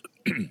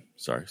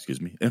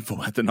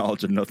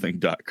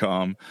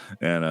knowledgeofnothing.com.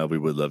 And we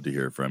would love to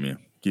hear from you.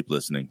 Keep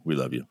listening. We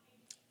love you.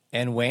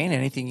 And Wayne,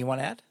 anything you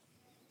want to add?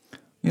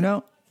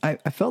 I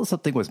felt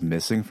something was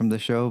missing from the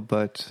show,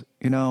 but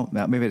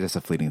maybe it's just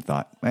a fleeting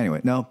thought.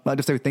 Anyway, no, I'll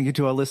just say thank you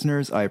to our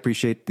listeners. I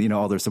appreciate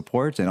all their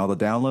support and all the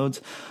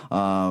downloads.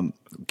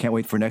 Can't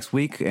wait for next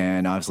week,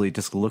 and obviously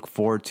just look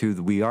forward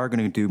to. We are going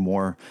to do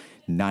more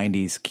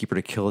 90s Keeper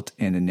to Kill It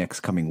in the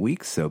next coming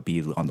weeks, so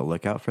be on the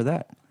lookout for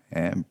that.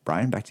 And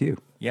Brian, back to you.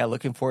 Yeah,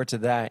 looking forward to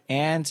that.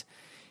 And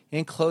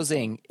in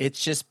closing,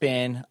 it's just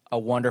been a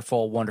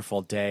wonderful,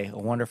 wonderful day, a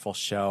wonderful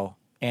show,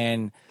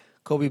 and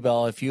Kobe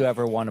Bell, if you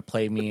ever want to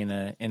play me in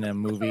a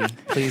movie,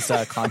 please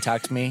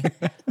contact me.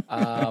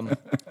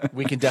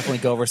 We can definitely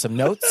go over some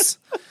notes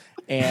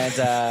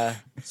and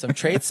some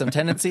traits, some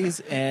tendencies,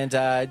 and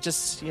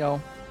just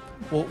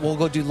we'll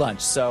go do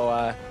lunch.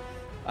 So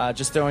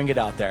just throwing it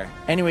out there.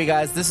 Anyway,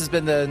 guys, this has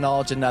been the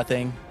Knowledge of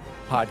Nothing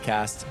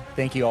podcast.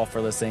 Thank you all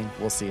for listening.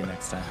 We'll see you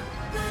next time.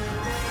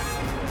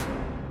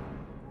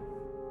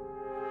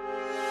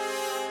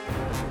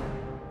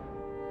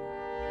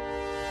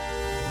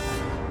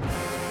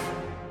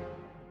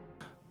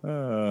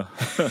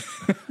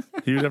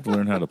 He would have to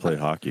learn how to play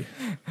hockey.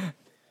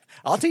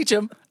 I'll teach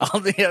him.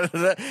 I'll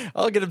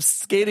get him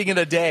skating in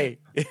a day.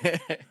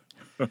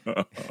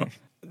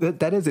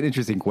 That is an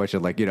interesting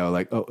question.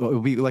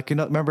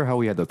 Remember how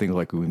we had the thing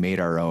like we made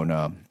our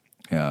own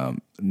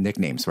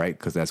nicknames, right?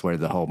 Because that's where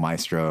the whole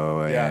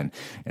maestro and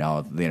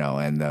all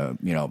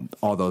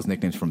those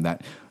nicknames from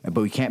that.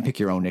 But we can't pick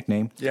your own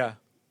nickname. Yeah.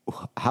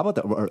 How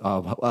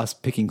about us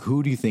picking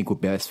who do you think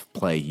would best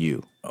play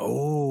you?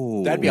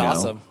 Oh, that'd be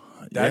awesome.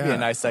 That'd be a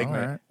nice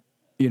segment. Right.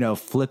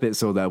 Flip it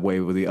so that way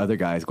the other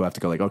guys go have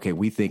to go like, okay,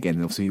 we think,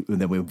 and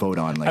then we vote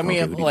on like. I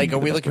mean, okay, are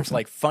we looking for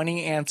like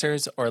funny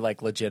answers or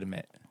like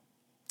legitimate?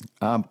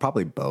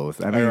 Probably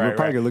both. I mean, we're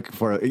probably looking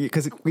for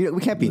because we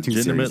can't be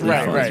too serious.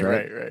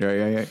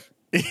 Right.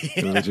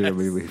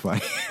 Legitimately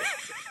funny.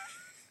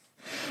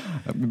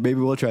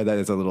 Maybe we'll try that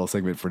as a little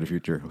segment for the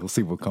future. We'll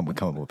see what we'll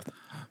come up with.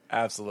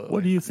 Absolutely.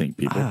 What do you think,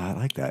 people? I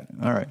like that.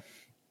 All right.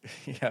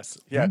 Yes.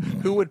 Yeah.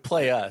 Who would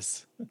play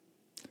us?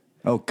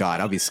 Oh God,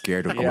 I'll be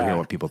scared to hear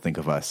what people think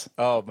of us.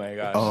 Oh my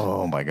gosh.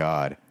 Oh my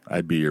God.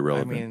 I'd be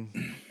irrelevant. I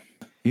mean,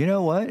 you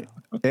know what?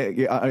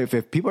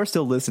 If people are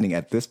still listening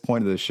at this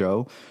point of the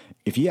show,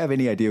 if you have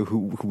any idea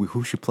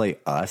who should play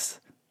us,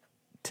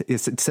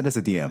 send us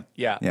a DM.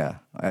 Yeah.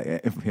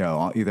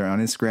 Either on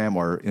Instagram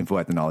or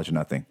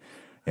info@theknowledgeofnothing.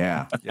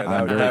 Yeah.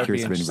 I'm very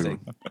curious if anybody.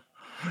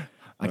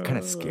 I'm kind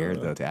of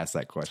scared though to ask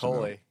that question.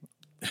 Totally.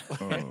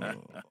 Oh.